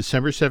released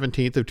December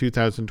 17th of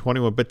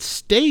 2021, but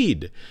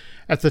stayed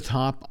at the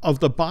top of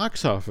the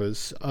box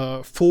office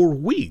for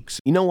weeks.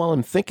 While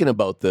I'm thinking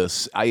about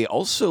this, I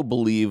also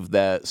believe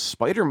that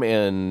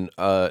Spider-Man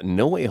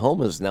No Way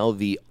Home is now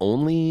the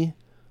only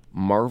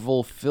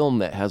Marvel film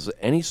that has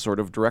any sort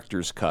of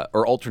director's cut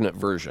or alternate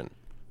version,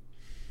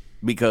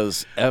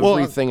 because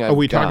everything are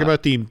we talking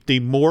about the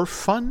more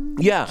fun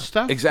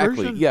stuff?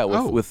 Exactly.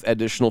 Version? With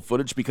additional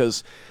footage,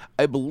 because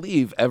I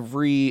believe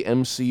every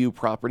MCU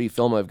property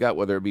film I've got,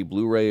 whether it be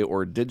Blu-ray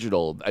or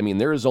digital,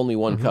 there is only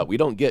one cut. We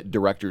don't get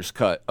director's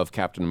cut of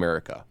Captain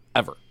America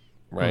ever,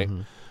 right?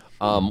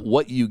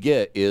 What you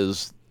get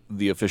is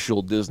the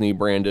official Disney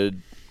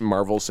branded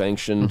Marvel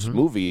sanctioned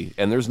movie,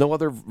 and there's no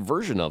other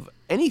version of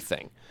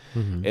anything.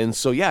 And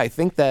so, I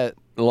think that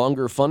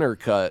longer, funner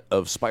cut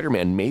of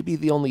Spider-Man may be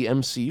the only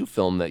MCU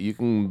film that you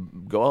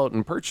can go out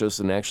and purchase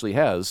and actually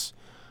has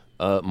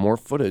more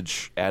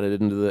footage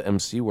added into the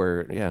MC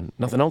where,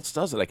 nothing else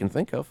does it I can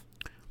think of.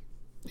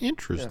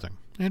 Interesting.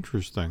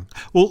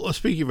 Well,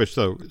 speaking of which,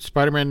 though,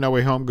 Spider-Man No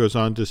Way Home goes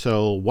on to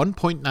sell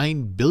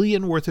 1.9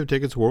 billion worth of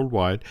tickets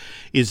worldwide,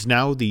 is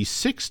now the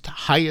 6th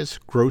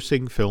highest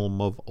grossing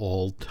film of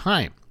all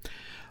time.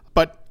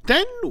 But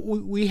then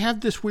we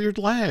have this weird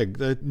lag.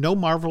 No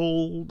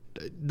Marvel,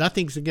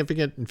 nothing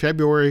significant in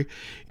February.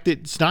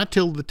 It's not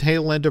till the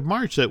tail end of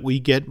March that we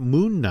get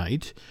Moon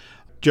Knight.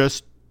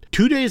 Just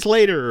 2 days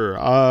later,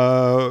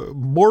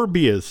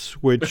 Morbius,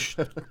 which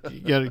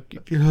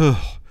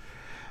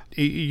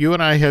you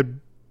and I had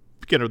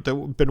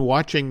been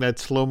watching that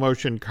slow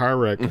motion car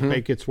wreck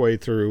make its way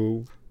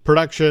through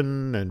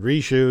production and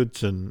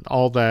reshoots and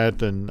all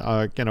that. And,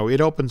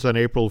 it opens on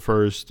April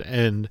 1st,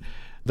 and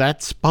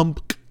that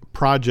Spunk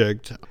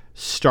project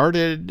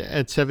started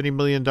at $70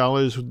 million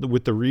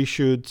with the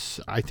reshoots.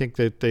 I think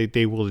that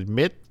they will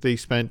admit they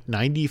spent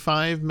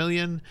 $95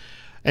 million.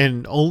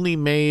 and only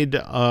made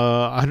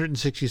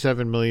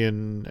 167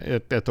 million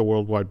at the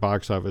worldwide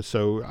box office.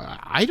 So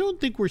I don't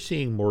think we're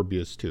seeing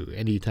Morbius 2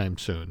 anytime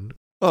soon.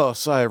 Oh,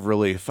 sigh of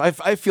relief.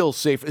 I feel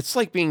safe. It's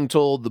like being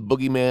told the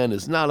boogeyman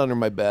is not under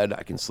my bed.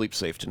 I can sleep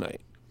safe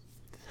tonight.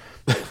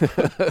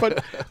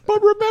 but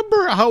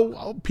remember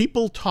how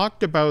people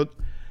talked about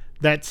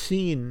that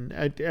scene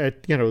at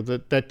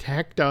that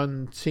tacked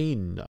on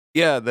scene.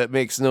 Yeah, that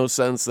makes no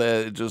sense.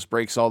 That it just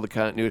breaks all the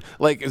continuity.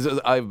 Like,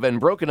 I've been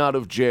broken out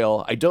of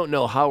jail. I don't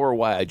know how or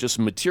why. I just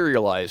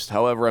materialized.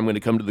 However, I'm going to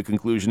come to the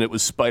conclusion it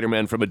was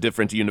Spider-Man from a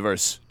different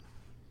universe.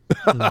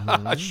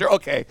 Mm-hmm. Sure.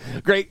 Okay.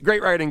 Great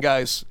writing,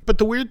 guys. But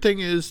the weird thing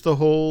is the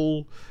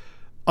whole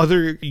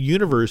other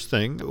universe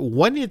thing.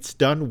 When it's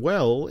done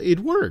well, it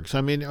works.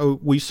 I mean,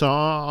 we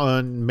saw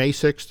on May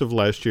 6th of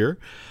last year,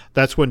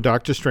 that's when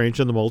Doctor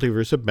Strange and the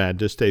Multiverse of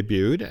Madness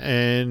debuted,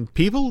 and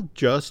people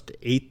just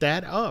ate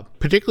that up,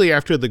 particularly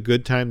after the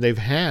good time they've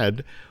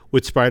had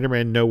with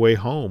Spider-Man No Way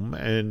Home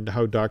and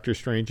how Doctor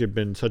Strange had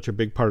been such a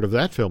big part of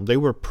that film. They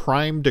were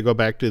primed to go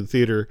back to the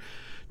theater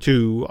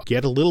to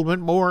get a little bit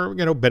more,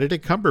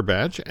 Benedict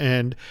Cumberbatch,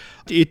 and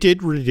it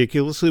did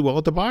ridiculously well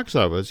at the box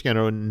office,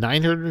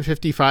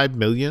 955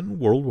 million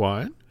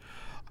worldwide.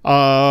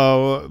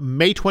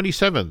 May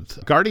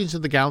 27th, Guardians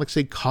of the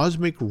Galaxy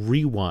Cosmic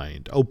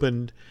Rewind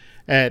opened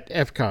at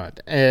Epcot,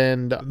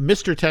 and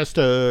Mr.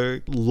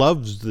 Testa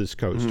loves this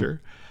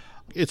coaster.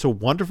 It's a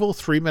wonderful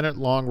 3-minute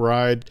long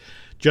ride.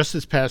 Just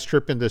this past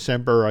trip in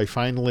December, I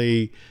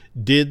finally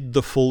did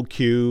the full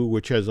queue,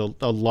 which has a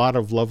lot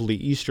of lovely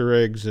Easter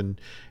eggs and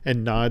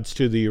nods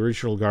to the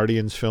original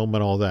Guardians film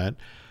and all that.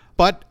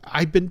 But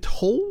I've been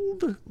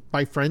told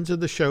by friends of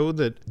the show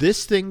that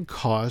this thing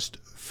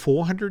cost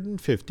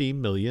 $450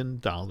 million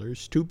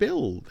to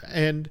build.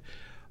 And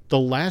the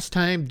last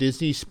time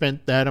Disney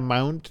spent that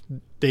amount,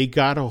 they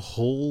got a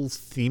whole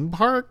theme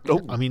park.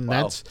 Oh, I mean,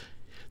 wow.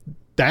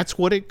 that's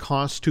what it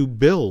costs to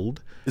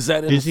build. Is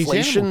that Disney's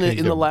inflation Animal in the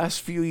Kingdom.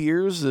 last few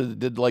years?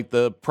 Did like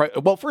the price?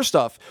 Well, first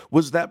off,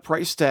 was that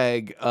price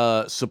tag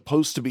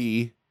supposed to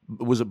be?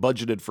 Was it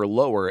budgeted for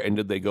lower, and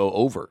did they go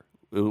over?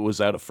 Was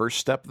that a first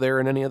step there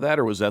in any of that,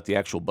 or was that the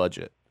actual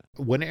budget?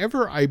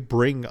 Whenever I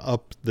bring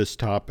up this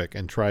topic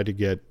and try to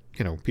get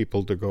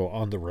people to go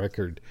on the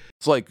record,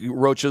 It's like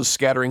roaches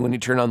scattering when you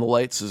turn on the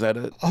lights. Is that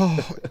it?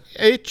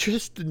 it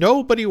just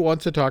nobody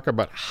wants to talk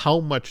about how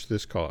much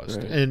this cost.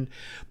 Right.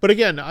 But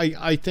again,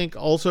 I think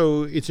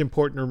also it's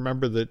important to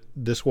remember that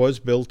this was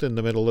built in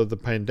the middle of the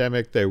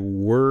pandemic. There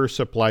were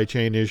supply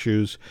chain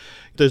issues.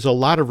 There's a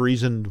lot of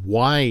reason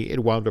why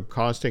it wound up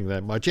costing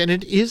that much, and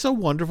it is a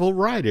wonderful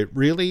ride. It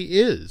really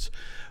is.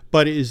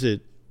 But is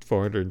it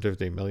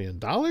 $450 million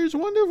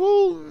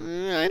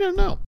wonderful? I don't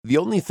know. The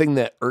only thing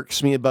that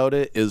irks me about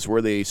it is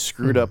where they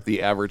screwed up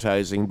the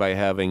advertising by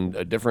having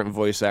a different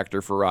voice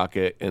actor for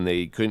Rocket, and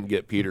they couldn't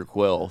get Peter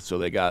Quill, so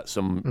they got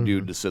some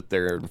dude to sit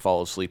there and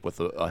fall asleep with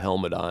a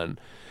helmet on.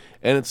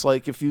 And it's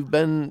like, if you've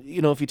been,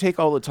 if you take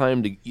all the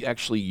time to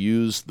actually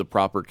use the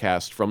proper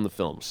cast from the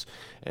films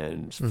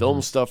and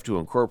film stuff to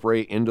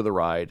incorporate into the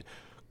ride,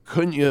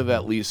 couldn't you have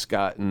at least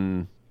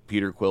gotten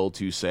Peter Quill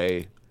to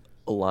say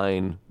a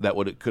line that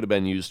could have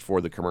been used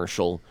for the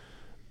commercial?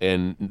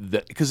 And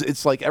because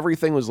it's like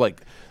everything was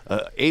like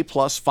A+,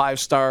 5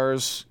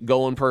 stars,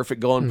 going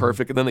perfect,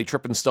 and then they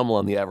trip and stumble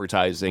on the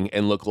advertising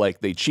and look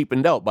like they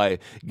cheapened out by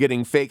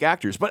getting fake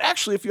actors. But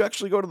actually, if you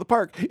actually go to the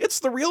park, it's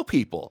the real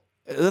people.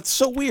 That's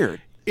so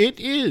weird. It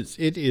is.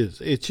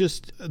 It's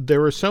just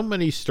there are so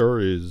many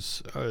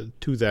stories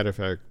to that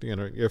effect.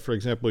 If, for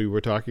example, you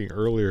were talking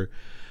earlier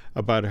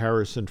about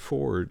Harrison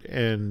Ford,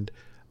 and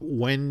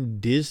when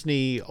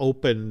Disney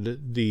opened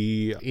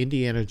the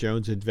Indiana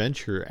Jones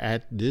Adventure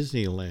at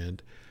Disneyland,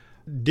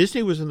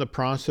 Disney was in the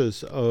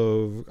process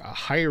of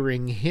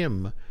hiring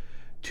him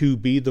to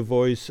be the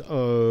voice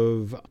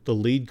of the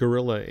lead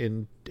gorilla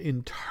in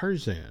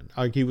Tarzan.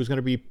 He was going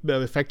to be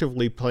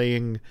effectively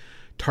playing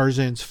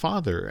Tarzan's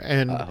father.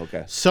 And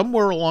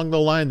somewhere along the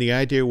line, the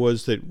idea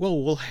was that,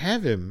 we'll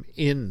have him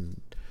in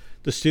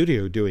the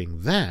studio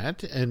doing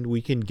that, and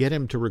we can get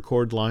him to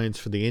record lines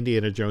for the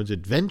Indiana Jones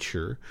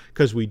Adventure,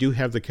 because we do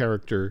have the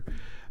character,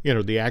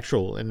 the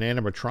actual an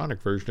animatronic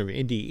version of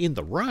Indy in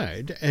the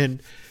ride.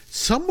 And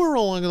somewhere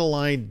along the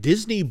line,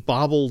 Disney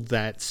bobbled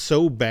that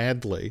so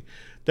badly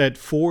that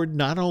Ford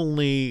not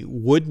only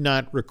would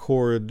not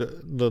record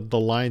the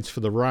lines for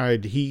the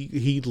ride,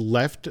 he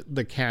left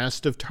the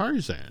cast of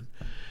Tarzan.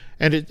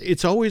 And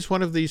it's always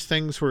one of these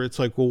things where it's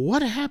like, well,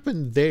 what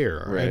happened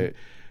there? Right. And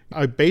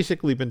I've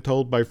basically been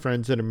told by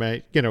friends in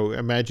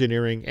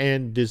Imagineering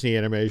and Disney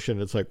Animation,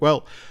 it's like,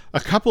 well, a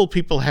couple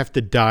people have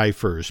to die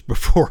first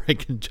before I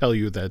can tell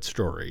you that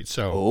story.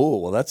 So,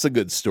 well, that's a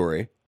good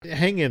story.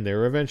 Hang in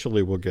there.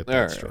 Eventually, we'll get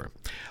that story.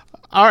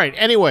 All right.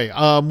 Anyway,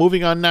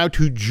 moving on now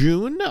to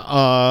June.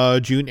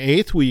 June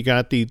 8th, we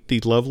got the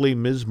lovely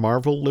Ms.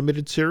 Marvel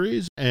limited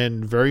series,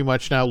 and very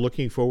much now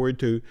looking forward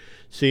to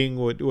seeing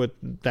what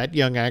that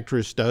young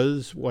actress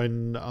does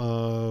when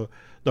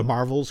The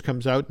Marvels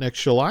comes out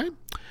next July.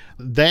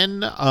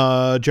 Then,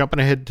 jumping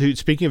ahead to,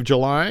 speaking of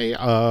July,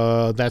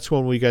 that's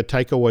when we got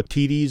Taika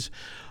Waititi's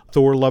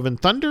Thor Love and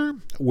Thunder,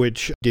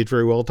 which did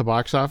very well at the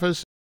box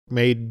office,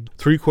 made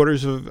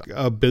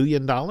 $750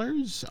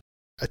 million.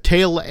 A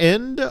tail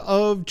end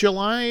of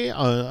July,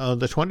 on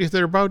the 20th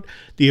thereabout,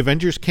 the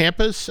Avengers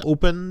Campus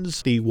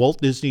opens the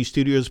Walt Disney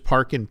Studios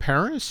Park in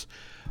Paris.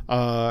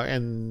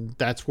 And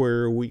that's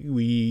where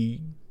we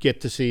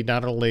get to see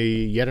not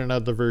only yet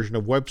another version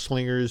of Web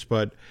Slingers,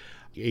 but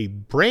a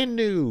brand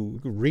new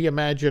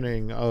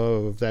reimagining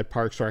of that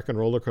Parks Rock and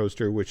Roller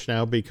Coaster, which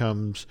now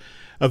becomes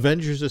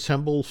Avengers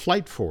Assemble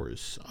Flight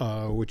Force,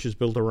 which is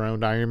built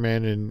around Iron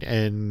Man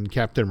and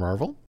Captain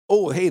Marvel.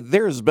 Oh, hey,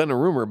 there's been a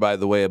rumor, by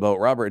the way, about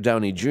Robert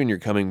Downey Jr.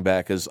 coming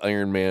back as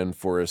Iron Man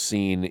for a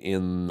scene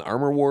in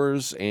Armor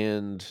Wars,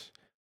 and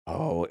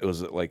it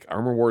was like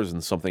Armor Wars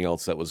and something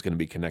else that was going to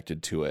be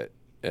connected to it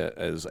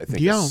as, I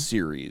think, a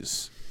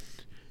series.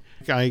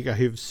 I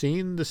have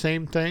seen the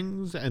same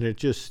things, and it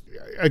just,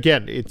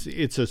 again,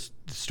 it's a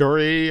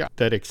story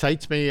that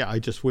excites me. I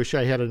just wish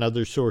I had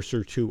another source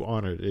or two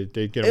on it.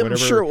 I'm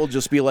sure it will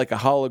just be like a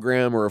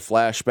hologram or a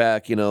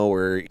flashback,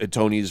 where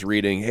Tony's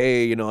reading,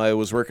 hey, I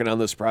was working on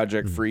this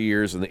project for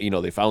years, and,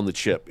 they found the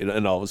chip,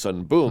 and all of a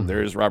sudden, boom,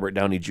 there's Robert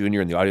Downey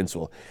Jr., and the audience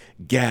will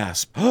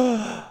gasp.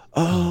 Oh,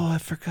 I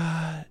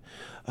forgot.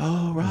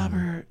 Oh,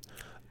 Robert.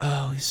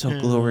 Oh, he's so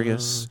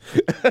glorious.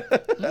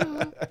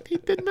 He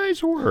did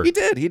nice work.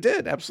 He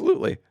did,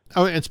 absolutely.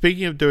 Oh, and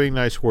speaking of doing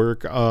nice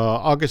work,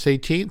 August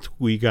 18th,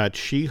 we got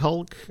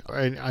She-Hulk,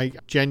 and I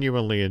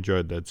genuinely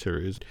enjoyed that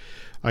series.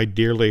 I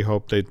dearly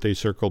hope that they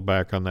circle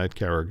back on that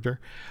character.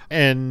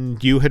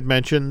 And you had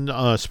mentioned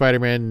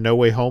Spider-Man No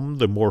Way Home,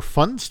 the more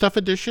fun stuff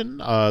edition,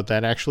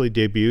 that actually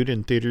debuted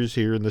in theaters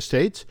here in the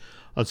States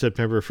on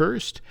September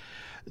 1st.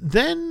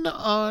 Then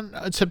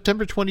on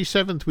September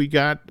 27th, we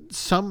got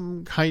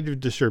some kind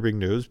of disturbing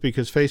news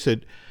because, face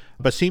it,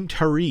 Basim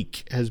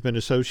Tariq has been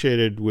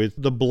associated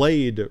with the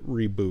Blade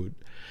reboot,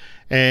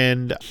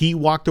 and he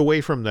walked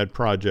away from that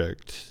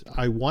project.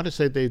 I want to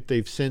say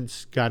they've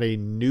since got a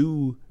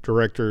new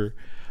director.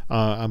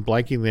 I'm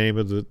blanking the name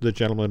of the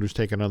gentleman who's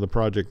taken on the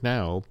project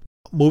now.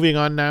 Moving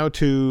on now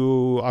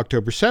to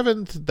October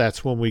 7th,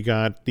 that's when we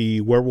got the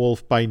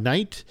Werewolf by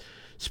Night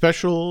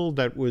special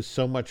that was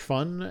so much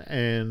fun,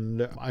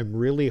 and I'm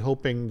really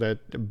hoping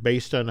that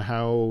based on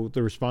how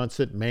the response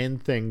that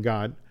Man-Thing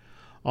got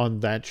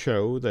on that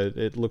show, that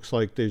it looks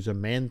like there's a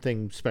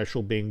Man-Thing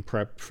special being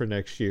prepped for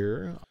next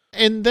year.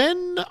 And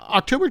then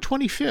October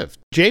 25th,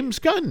 James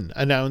Gunn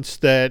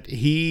announced that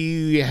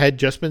he had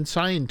just been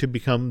signed to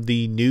become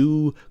the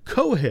new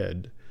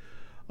co-head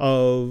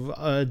of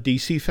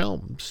DC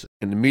Films.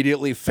 And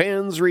immediately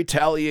fans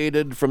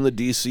retaliated from the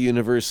DC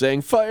universe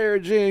saying, fire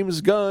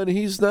James Gunn,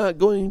 he's not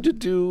going to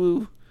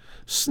do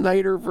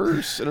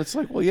Snyderverse. And it's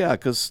like, well, yeah,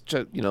 because,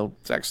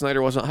 Zack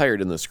Snyder wasn't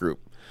hired in this group.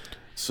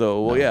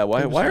 So, well, yeah,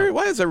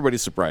 why is everybody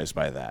surprised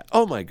by that?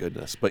 Oh, my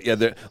goodness. But, yeah,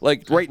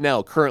 like right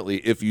now, currently,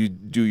 if you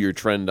do your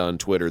trend on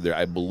Twitter,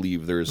 I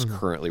believe there's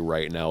currently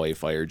right now a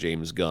fire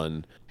James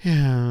Gunn.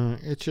 Yeah,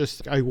 it's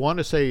just, I want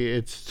to say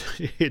it's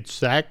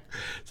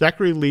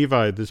Zachary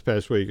Levi this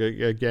past week,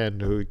 again,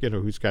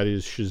 who's got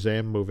his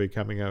Shazam movie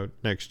coming out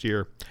next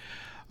year,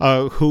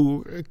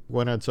 who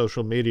went on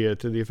social media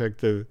to the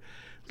effect of,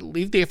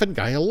 leave the effing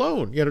guy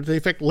alone, to the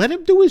effect, let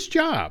him do his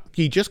job.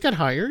 He just got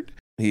hired.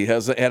 He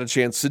hasn't had a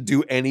chance to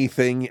do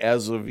anything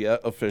as of yet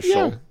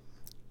official.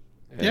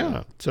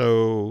 Yeah.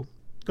 So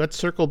let's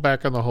circle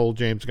back on the whole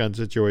James Gunn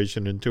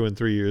situation in 2 and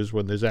 3 years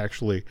when there's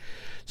actually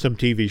some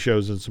TV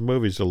shows and some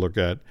movies to look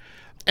at.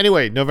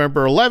 Anyway,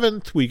 November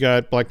 11th, we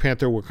got Black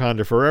Panther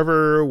Wakanda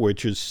Forever,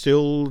 which is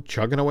still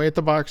chugging away at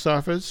the box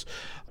office.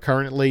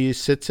 Currently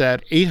sits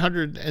at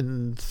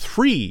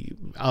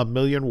 $803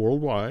 million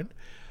worldwide.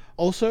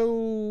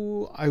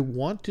 Also, I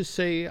want to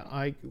say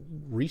I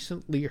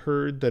recently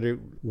heard that it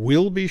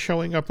will be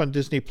showing up on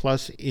Disney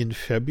Plus in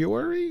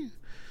February.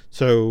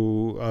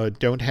 So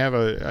don't have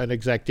an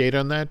exact date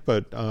on that,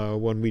 but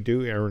when we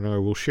do, Aaron and I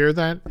will share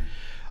that.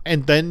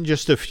 And then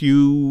just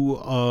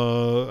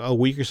a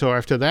week or so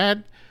after that,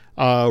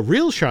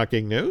 real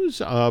shocking news,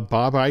 Bob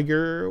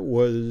Iger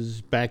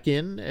was back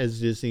in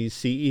as Disney's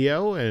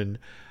CEO, and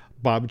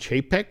Bob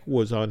Chapek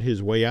was on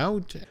his way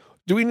out.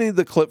 Do we need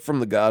the clip from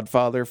The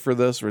Godfather for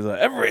this? Or is that,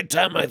 every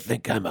time I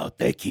think I'm out,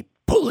 they keep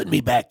pulling me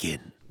back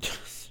in?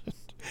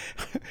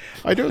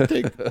 I don't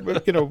think,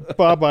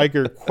 Bob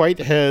Iger quite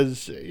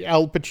has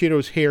Al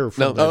Pacino's hair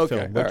from that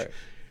film. Which, right.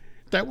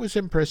 That was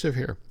impressive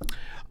hair.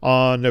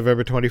 On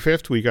November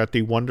 25th, we got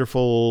the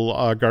wonderful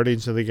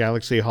Guardians of the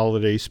Galaxy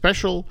Holiday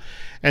Special.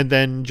 And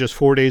then just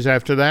 4 days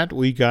after that,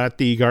 we got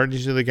the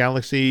Guardians of the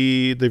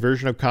Galaxy, the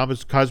version of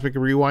Cosmic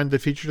Rewind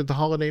that featured the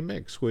Holiday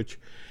Mix, which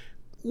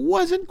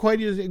wasn't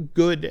quite as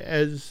good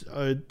as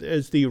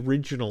the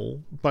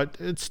original, but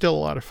it's still a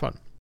lot of fun.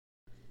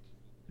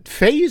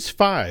 Phase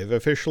 5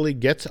 officially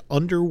gets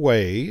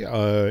underway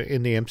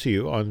in the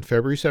MCU on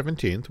February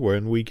 17th,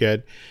 when we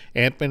get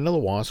Ant-Man and the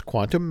Wasp: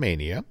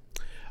 Quantumania.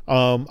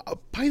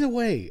 By the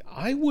way,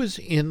 I was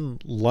in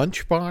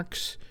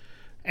Lunchbox,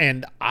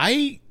 and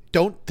I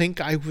don't think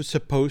I was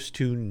supposed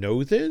to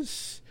know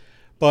this,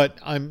 but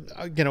I'm,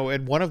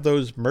 at one of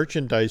those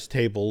merchandise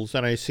tables,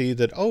 and I see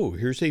that, oh,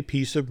 here's a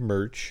piece of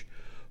merch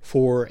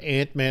for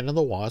Ant-Man and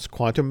the Wasp: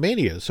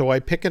 Quantumania. So I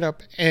pick it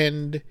up,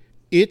 and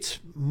it's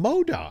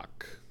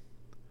MODOK,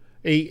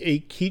 a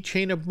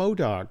keychain of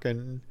MODOK.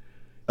 And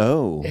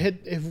oh,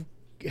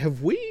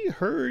 have we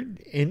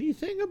heard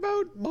anything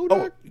about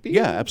MODOK?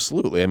 Yeah,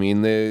 absolutely. I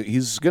mean,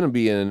 he's going to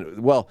be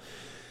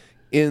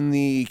in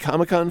the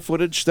Comic-Con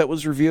footage that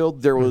was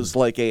revealed, there was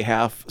like a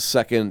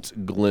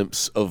half-second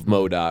glimpse of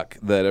MODOK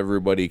that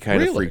everybody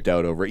kind of freaked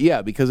out over.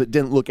 Yeah, because it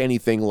didn't look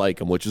anything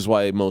like him, which is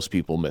why most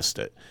people missed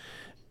it.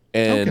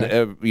 And,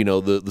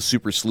 the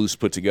Super Sleuths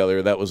put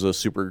together, that was a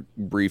super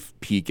brief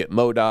peek at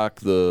MODOK.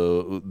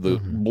 The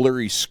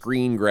blurry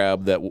screen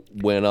grab that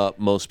went up,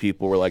 most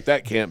people were like,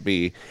 that can't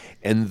be.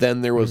 And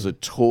then there was a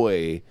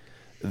toy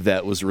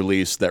that was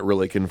released that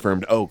really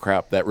confirmed, oh,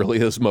 crap, that really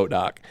is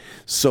MODOK.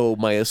 So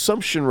my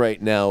assumption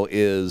right now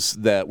is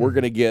that we're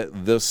going to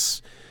get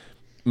this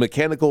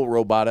mechanical,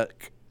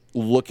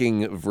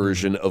 robotic-looking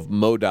version of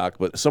MODOK,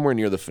 but somewhere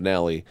near the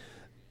finale,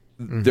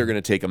 they're going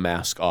to take a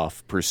mask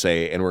off, per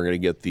se, and we're going to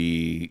get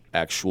the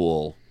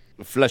actual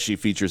fleshy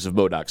features of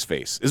MODOK's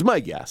face, is my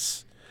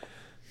guess.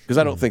 Because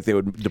I don't think they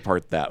would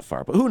depart that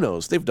far. But who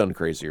knows? They've done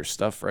crazier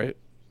stuff, right?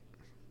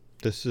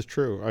 This is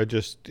true.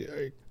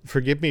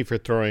 Forgive me for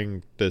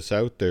throwing this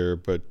out there,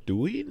 but do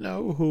we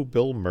know who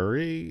Bill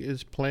Murray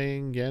is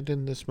playing yet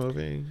in this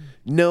movie?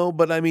 No,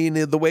 but I mean,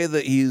 the way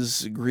that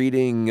he's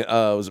greeting,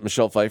 was it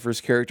Michelle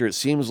Pfeiffer's character? It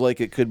seems like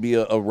it could be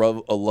a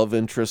love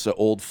interest, an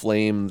old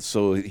flame,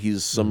 so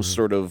he's some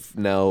sort of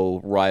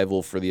now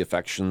rival for the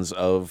affections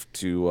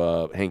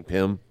to Hank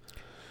Pym.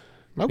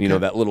 Okay.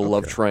 That little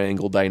love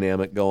triangle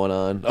dynamic going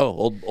on.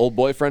 Oh, old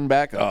boyfriend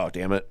back? Oh,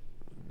 damn it.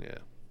 Yeah.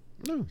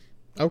 No.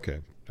 Okay.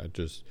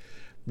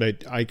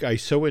 I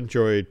so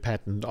enjoyed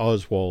Patton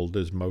Oswalt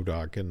as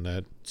MODOK in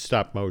that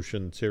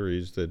stop-motion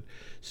series that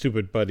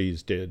Stupid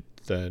Buddies did,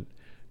 that,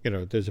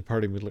 there's a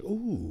part of me like,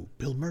 ooh,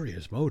 Bill Murray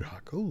as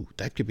MODOK. Ooh,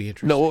 that could be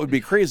interesting. No, what would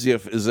be crazy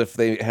is if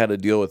they had a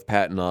deal with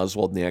Patton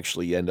Oswalt and they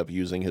actually end up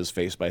using his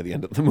face by the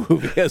end of the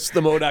movie as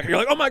the MODOK. You're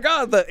like, oh my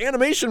God, the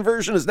animation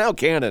version is now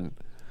canon.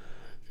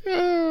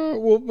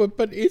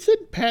 But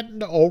isn't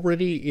Patton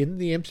already in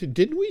the MCU?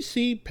 Didn't we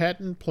see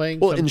Patton playing?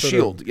 Well, in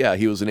S.H.I.E.L.D., yeah,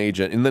 he was an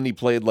agent, and then he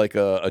played like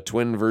a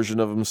twin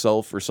version of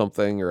himself or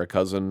something, or a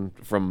cousin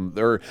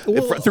through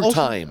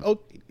time.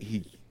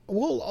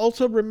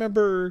 Also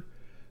remember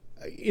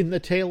in the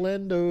tail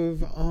end of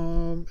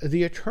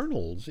the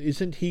Eternals,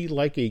 isn't he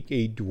like a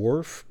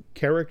dwarf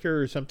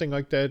character or something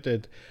like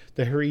that?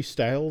 The Harry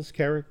Styles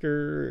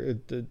character,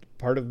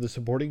 part of the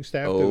supporting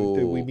staff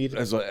that we meet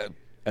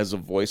as a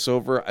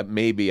voiceover?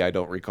 Maybe, I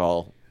don't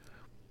recall.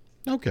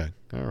 Okay,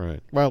 all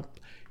right. Well,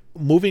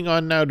 moving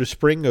on now to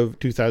spring of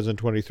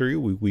 2023,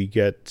 we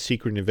get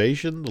Secret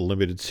Invasion, the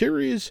limited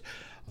series.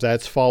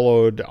 That's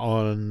followed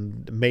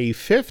on May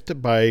 5th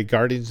by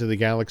Guardians of the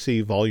Galaxy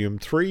Volume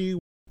 3.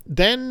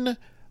 Then,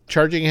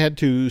 charging ahead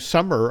to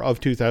summer of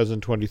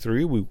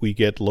 2023, we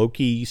get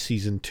Loki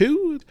Season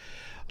 2.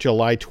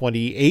 July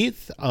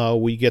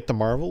 28th, we get The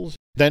Marvels.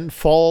 Then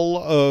fall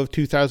of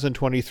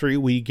 2023,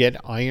 we get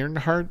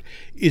Ironheart.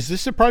 Is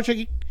this a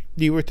project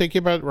you were thinking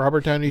about,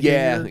 Robert Downey Jr.?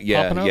 Yeah,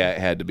 it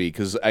had to be,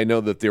 because I know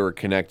that they were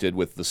connected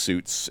with the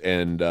suits,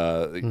 and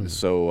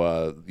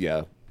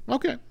yeah.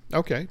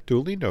 Okay,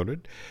 duly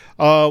noted.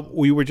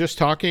 We were just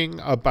talking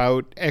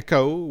about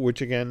Echo,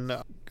 which again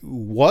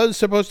was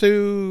supposed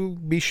to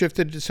be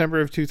shifted to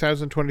December of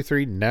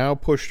 2023, now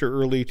pushed to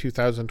early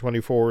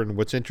 2024. And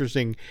what's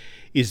interesting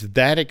is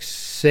that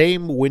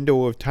same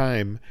window of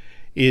time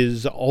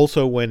is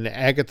also when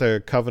Agatha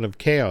Coven of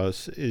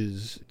Chaos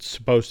is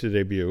supposed to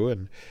debut.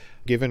 And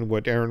given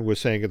what Aaron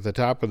was saying at the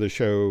top of the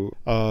show,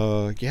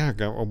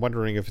 I'm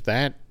wondering if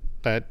that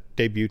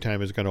debut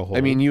time is going to hold.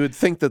 I mean, you would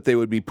think that they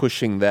would be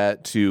pushing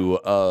that to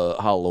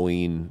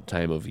Halloween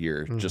time of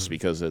year, just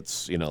because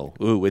it's,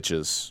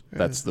 witches.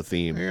 That's the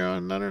theme. Yeah,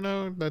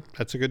 no.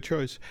 That's a good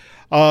choice.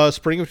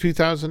 Spring of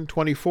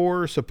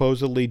 2024,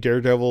 supposedly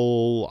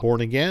Daredevil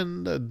Born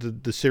Again,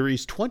 the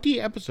series,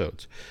 20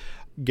 episodes.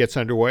 Gets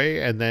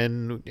underway, and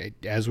then,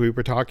 as we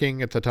were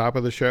talking at the top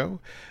of the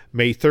show,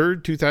 May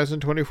 3rd,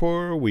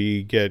 2024,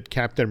 we get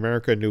Captain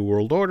America New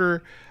World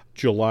Order.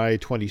 July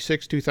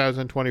 26,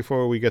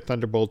 2024, we get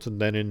Thunderbolts,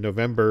 and then in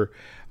November,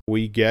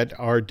 we get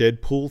our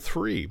Deadpool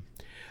 3.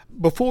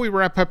 Before we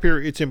wrap up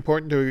here, it's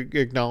important to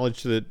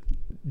acknowledge that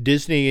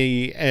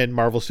Disney and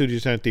Marvel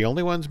Studios aren't the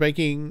only ones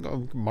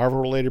making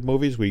Marvel-related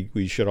movies.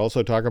 We should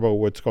also talk about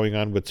what's going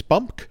on with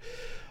Spunk.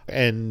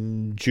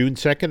 And June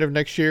 2nd of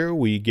next year,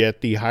 we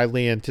get the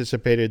highly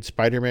anticipated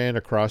Spider-Man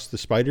Across the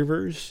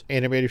Spider-Verse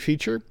animated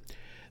feature.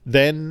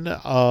 Then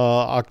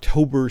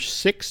October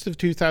 6th of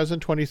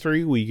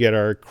 2023, we get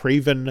our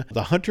Kraven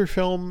the Hunter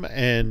film,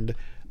 and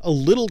a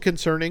little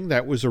concerning,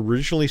 that was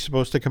originally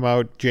supposed to come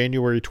out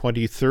January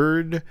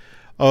 23rd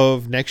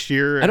of next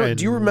year.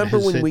 Do you remember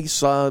when we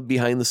saw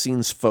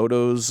behind-the-scenes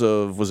photos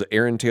of, was it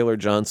Aaron Taylor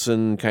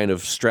Johnson kind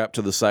of strapped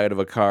to the side of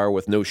a car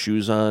with no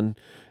shoes on?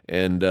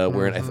 and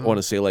wearing, I want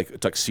to say,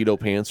 like tuxedo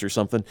pants or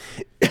something.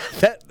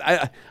 That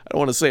I don't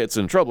want to say it's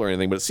in trouble or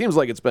anything, but it seems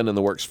like it's been in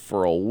the works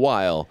for a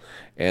while,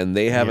 and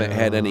they haven't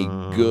had any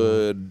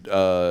good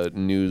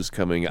news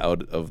coming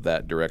out of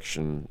that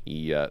direction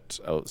yet.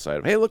 Outside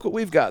of, hey, look what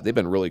we've got. They've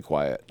been really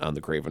quiet on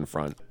the Craven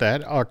front.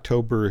 That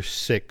October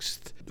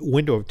 6th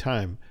window of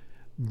time,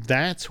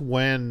 that's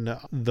when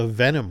the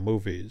Venom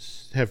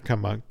movies have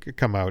come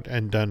out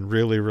and done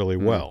really, really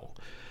well.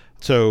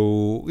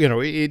 So,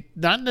 it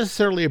not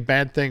necessarily a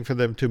bad thing for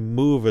them to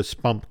move a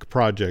Spunk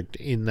project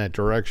in that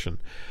direction.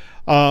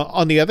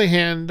 On the other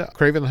hand,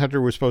 Kraven the Hunter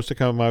was supposed to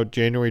come out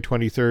January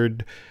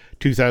 23rd,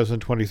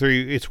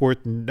 2023. It's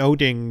worth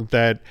noting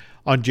that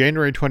on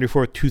January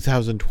 24th,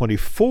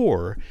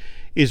 2024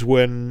 is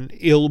when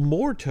Il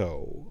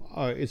Morto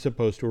is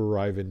supposed to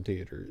arrive in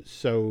theaters.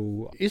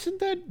 So isn't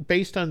that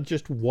based on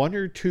just one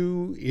or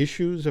two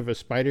issues of a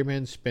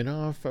Spider-Man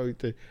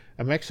spinoff?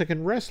 A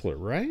Mexican wrestler,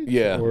 right?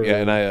 Yeah,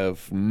 and I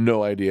have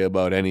no idea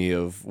about any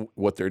of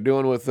what they're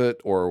doing with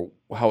it or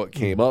how it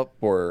came up.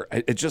 Or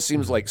it just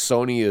seems like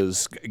Sony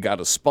has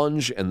got a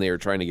sponge and they are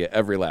trying to get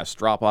every last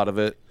drop out of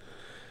it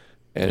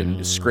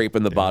and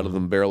scraping the bottom of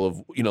the barrel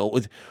of,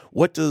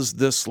 what does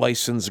this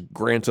license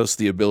grant us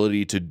the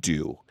ability to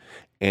do?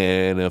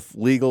 And if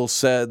legal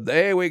said,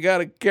 hey, we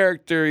got a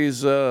character,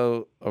 he's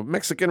a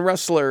Mexican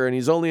wrestler, and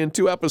he's only in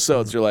 2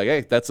 episodes, you're like,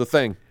 hey, that's a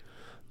thing.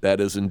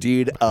 That is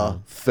indeed a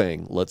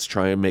thing. Let's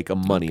try and make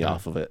money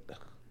off of it.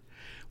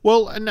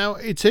 Well, now,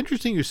 it's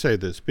interesting you say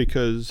this,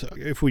 because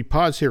if we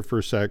pause here for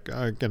a sec,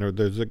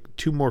 there's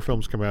 2 more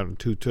films come out in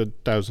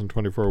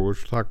 2024,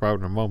 which we'll talk about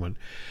in a moment.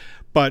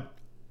 But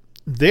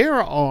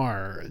there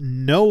are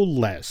no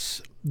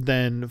less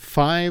than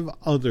 5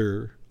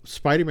 other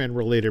Spider-Man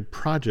related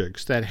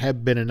projects that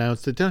have been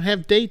announced that don't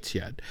have dates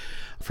yet.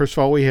 First of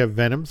all, we have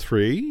Venom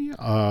 3.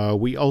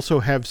 We also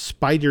have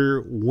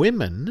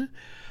Spider-Women.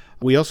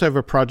 We also have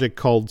a project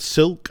called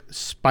Silk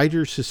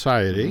Spider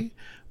Society.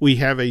 We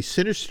have a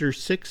Sinister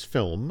Six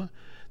film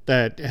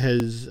that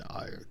has,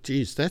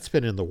 that's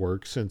been in the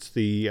works since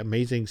the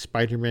Amazing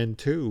Spider-Man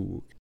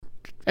 2.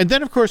 And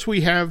then, of course,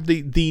 we have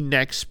the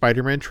next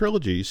Spider-Man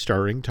trilogy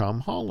starring Tom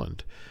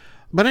Holland.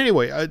 But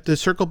anyway, to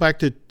circle back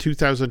to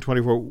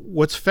 2024,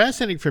 what's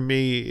fascinating for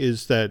me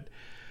is that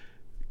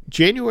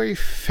January,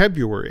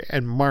 February,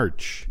 and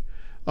March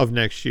of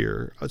next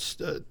year,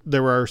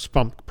 there are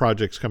Spunk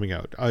projects coming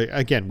out.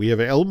 Again, we have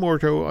El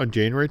Muerto on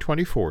January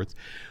 24th.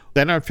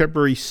 Then on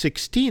February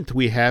 16th,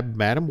 we have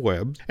Madam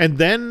Web. And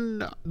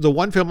then the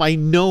one film I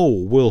know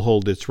will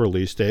hold its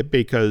release date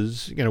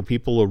because,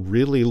 people are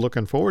really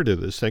looking forward to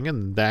this thing,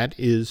 and that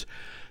is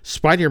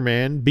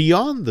Spider-Man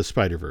Beyond the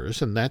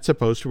Spider-Verse, and that's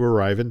supposed to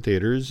arrive in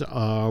theaters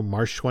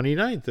March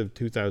 29th of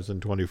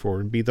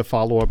 2024 and be the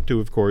follow-up to,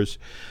 of course,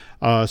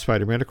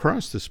 Spider-Man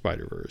Across the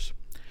Spider-Verse.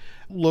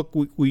 Look,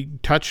 we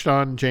touched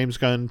on James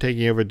Gunn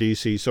taking over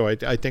DC, so I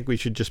think we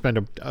should just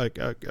spend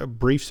a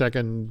brief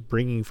second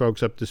bringing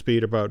folks up to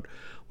speed about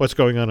what's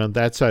going on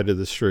that side of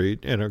the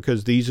street,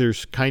 because these are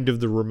kind of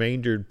the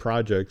remaindered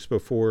projects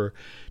before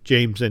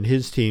James and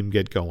his team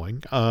get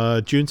going.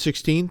 June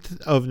 16th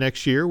of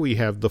next year, we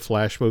have the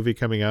Flash movie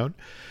coming out.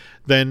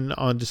 Then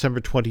on December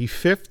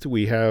 25th,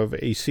 we have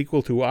a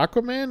sequel to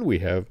Aquaman. We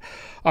have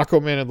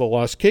Aquaman and the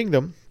Lost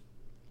Kingdom.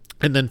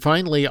 And then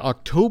finally,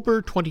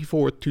 October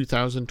 24th,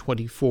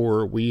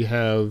 2024, we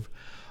have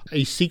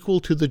a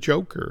sequel to The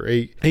Joker,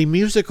 a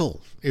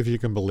musical, if you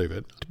can believe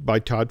it, by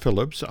Todd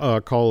Phillips,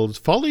 called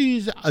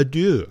Follies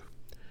Adieu.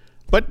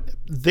 But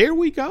there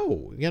we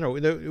go.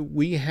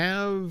 We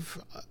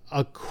have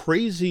a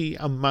crazy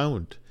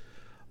amount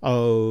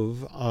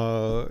of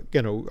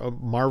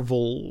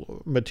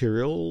Marvel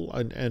material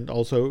and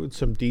also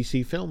some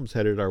DC films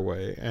headed our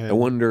way. And I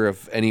wonder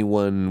if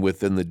anyone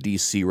within the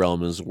DC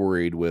realm is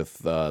worried with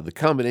the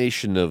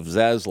combination of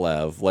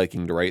Zaslav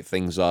liking to write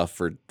things off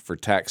for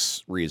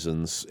tax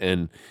reasons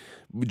and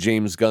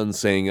James Gunn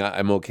saying,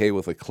 I'm okay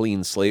with a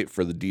clean slate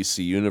for the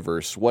DC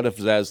universe. What if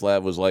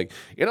Zaslav was like,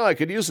 I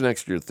could use an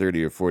extra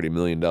 $30 or $40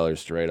 million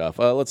to write off,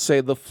 let's say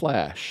the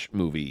Flash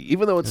movie.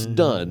 Even though it's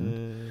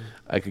done,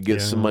 I could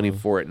get some money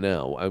for it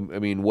now. I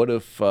mean, what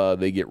if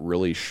they get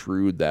really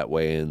shrewd that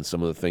way and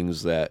some of the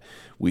things that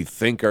we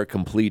think are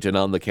complete and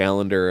on the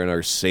calendar and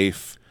are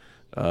safe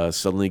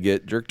suddenly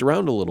get jerked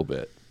around a little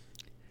bit?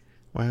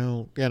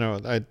 Well,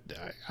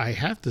 I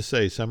have to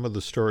say some of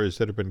the stories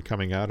that have been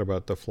coming out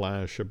about The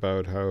Flash,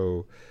 about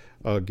how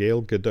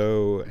Gal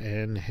Gadot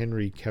and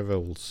Henry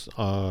Cavill's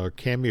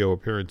cameo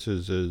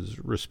appearances as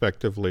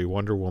respectively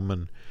Wonder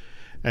Woman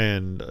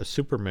and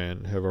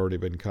Superman have already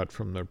been cut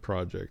from their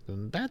project,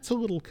 and that's a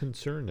little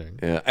concerning.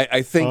 Yeah,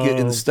 I think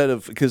instead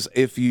of, because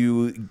if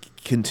you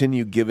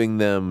continue giving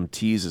them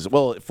teases,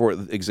 well, for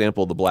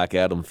example, the Black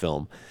Adam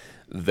film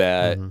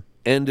that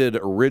ended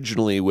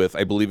originally with,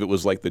 I believe it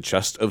was like the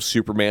chest of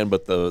Superman,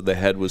 but the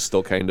head was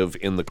still kind of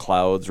in the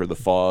clouds or the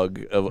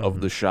fog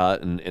of the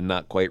shot and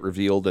not quite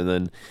revealed. And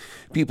then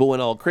people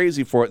went all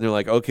crazy for it, and they're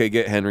like, okay,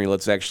 get Henry,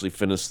 let's actually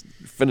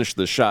finish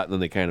the shot. And then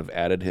they kind of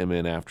added him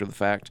in after the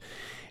fact.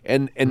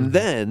 And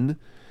then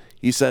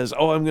he says,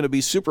 "Oh, I'm going to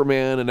be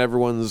Superman," and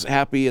everyone's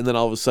happy, and then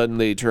all of a sudden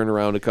they turn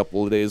around a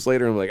couple of days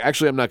later and like,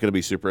 "Actually, I'm not going to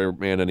be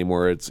Superman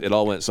anymore. It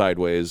all went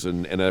sideways,"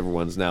 and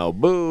everyone's now,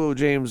 "Boo,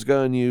 James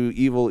Gunn, you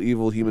evil,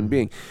 evil human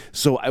being."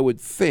 So I would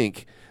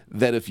think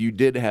that if you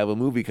did have a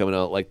movie coming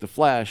out like The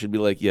Flash, it'd be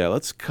like, yeah,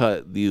 let's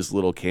cut these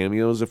little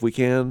cameos if we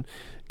can,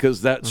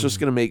 because that's just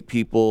going to make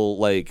people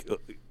like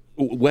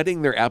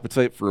whetting their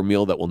appetite for a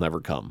meal that will never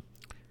come.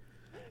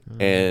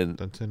 And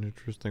that's an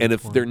interesting and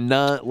if point. they're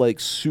not like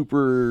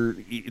super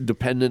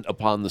dependent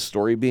upon the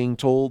story being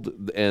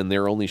told and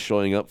they're only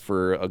showing up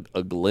for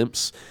a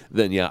glimpse,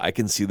 then yeah, I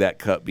can see that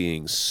cut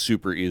being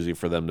super easy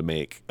for them to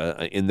make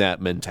in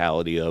that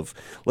mentality of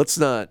let's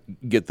not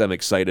get them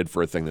excited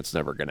for a thing that's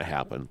never going to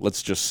happen.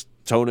 Let's just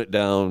tone it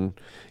down,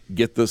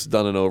 get this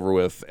done and over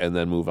with, and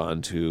then move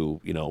on to,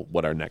 you know,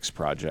 what our next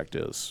project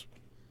is.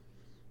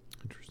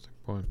 Interesting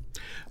point.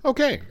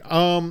 Okay.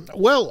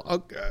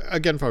 Well,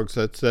 again, folks,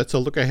 that's a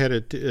look ahead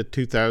at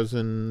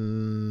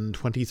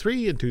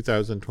 2023 and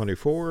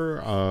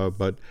 2024.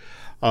 But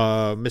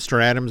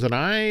Mr. Adams and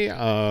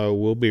I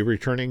will be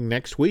returning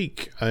next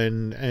week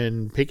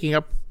and picking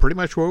up pretty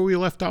much where we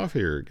left off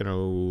here. You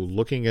know,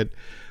 looking at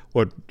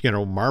what, you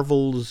know,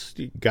 Marvel's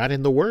got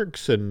in the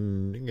works.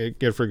 And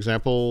for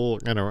example,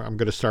 you know, I'm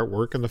going to start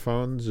working the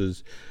phones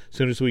as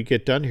soon as we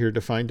get done here to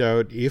find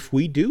out if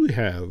we do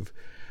have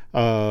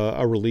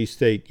a release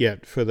date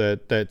yet for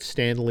that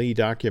Stan Lee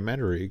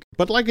documentary.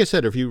 But like I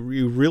said, if you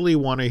really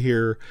want to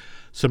hear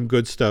some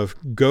good stuff,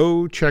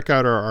 go check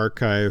out our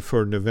archive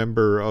for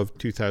November of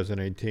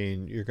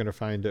 2018. You're going to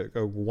find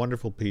a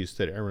wonderful piece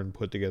that Aaron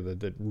put together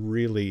that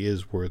really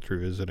is worth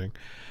revisiting.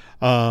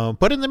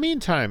 But in the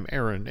meantime,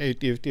 Aaron,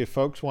 if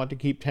folks want to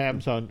keep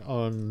tabs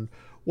on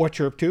what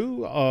you're up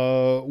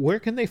to, where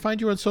can they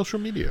find you on social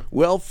media?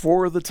 Well,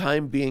 for the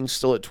time being,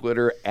 still at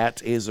Twitter, at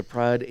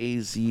Azaprod,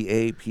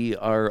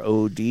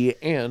 AZAPROD,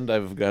 and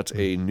I've got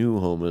a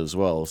new home as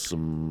well,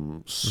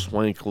 some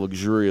swank,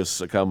 luxurious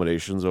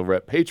accommodations over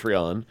at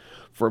Patreon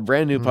for a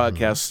brand new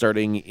podcast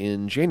starting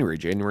in January.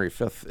 January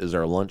 5th is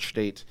our launch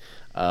date,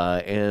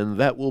 and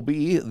that will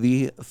be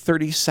the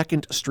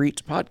 32nd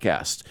Street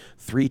Podcast,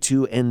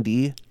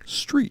 32ND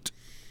Street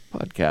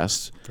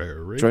Podcast.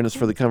 Join us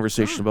for the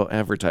conversation about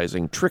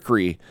advertising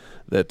trickery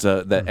that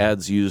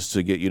ads use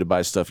to get you to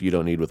buy stuff you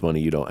don't need with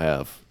money you don't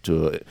have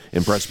to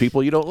impress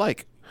people you don't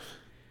like.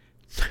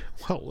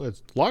 Well,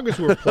 as long as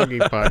we're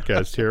plugging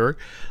podcasts here,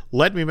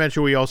 let me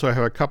mention we also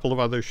have a couple of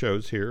other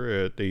shows here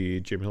at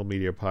the Jim Hill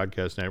Media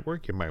Podcast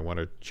Network you might want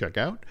to check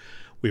out.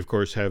 We, of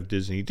course, have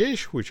Disney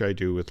Dish, which I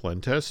do with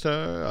Len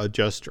Testa.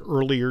 Just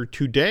earlier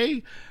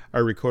today, I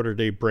recorded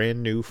a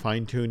brand new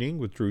fine-tuning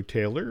with Drew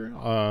Taylor.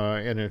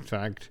 And in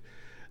fact,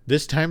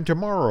 this time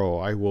tomorrow,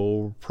 I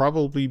will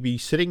probably be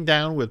sitting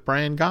down with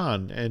Brian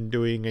Gahn and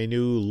doing a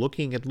new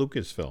Looking at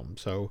Lucasfilm.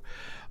 So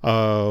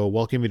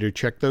welcome you to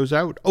check those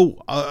out.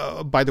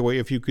 Oh, by the way,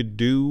 if you could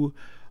do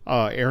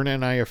Aaron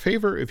and I a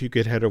favor, if you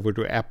could head over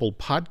to Apple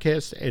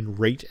Podcasts and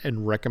rate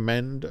and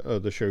recommend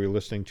the show you're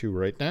listening to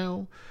right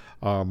now,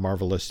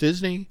 Marvelous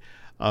Disney.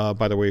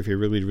 By the way, if you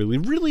really, really,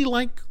 really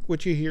like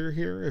what you hear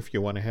here, if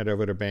you want to head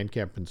over to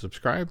Bandcamp and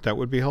subscribe, that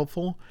would be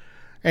helpful.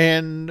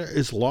 And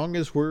as long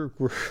as we're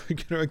you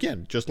know,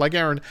 again, just like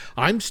Aaron,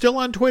 I'm still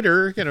on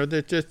Twitter, you know,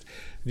 that just,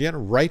 you know,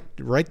 right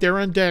there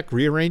on deck,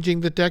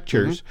 rearranging the deck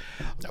chairs.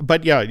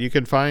 But yeah, you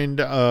can find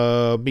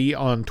me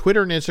on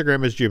Twitter and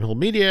Instagram as Jim Hill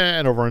Media,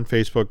 and over on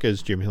Facebook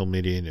as Jim Hill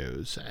Media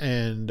News.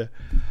 And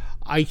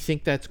I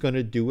think that's going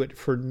to do it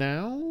for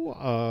now.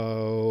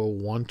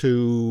 Want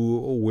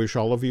to wish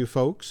all of you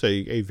folks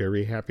a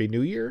very happy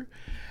new year.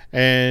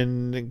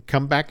 And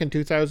come back in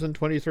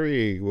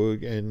 2023,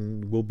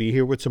 and we'll be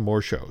here with some more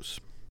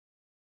shows.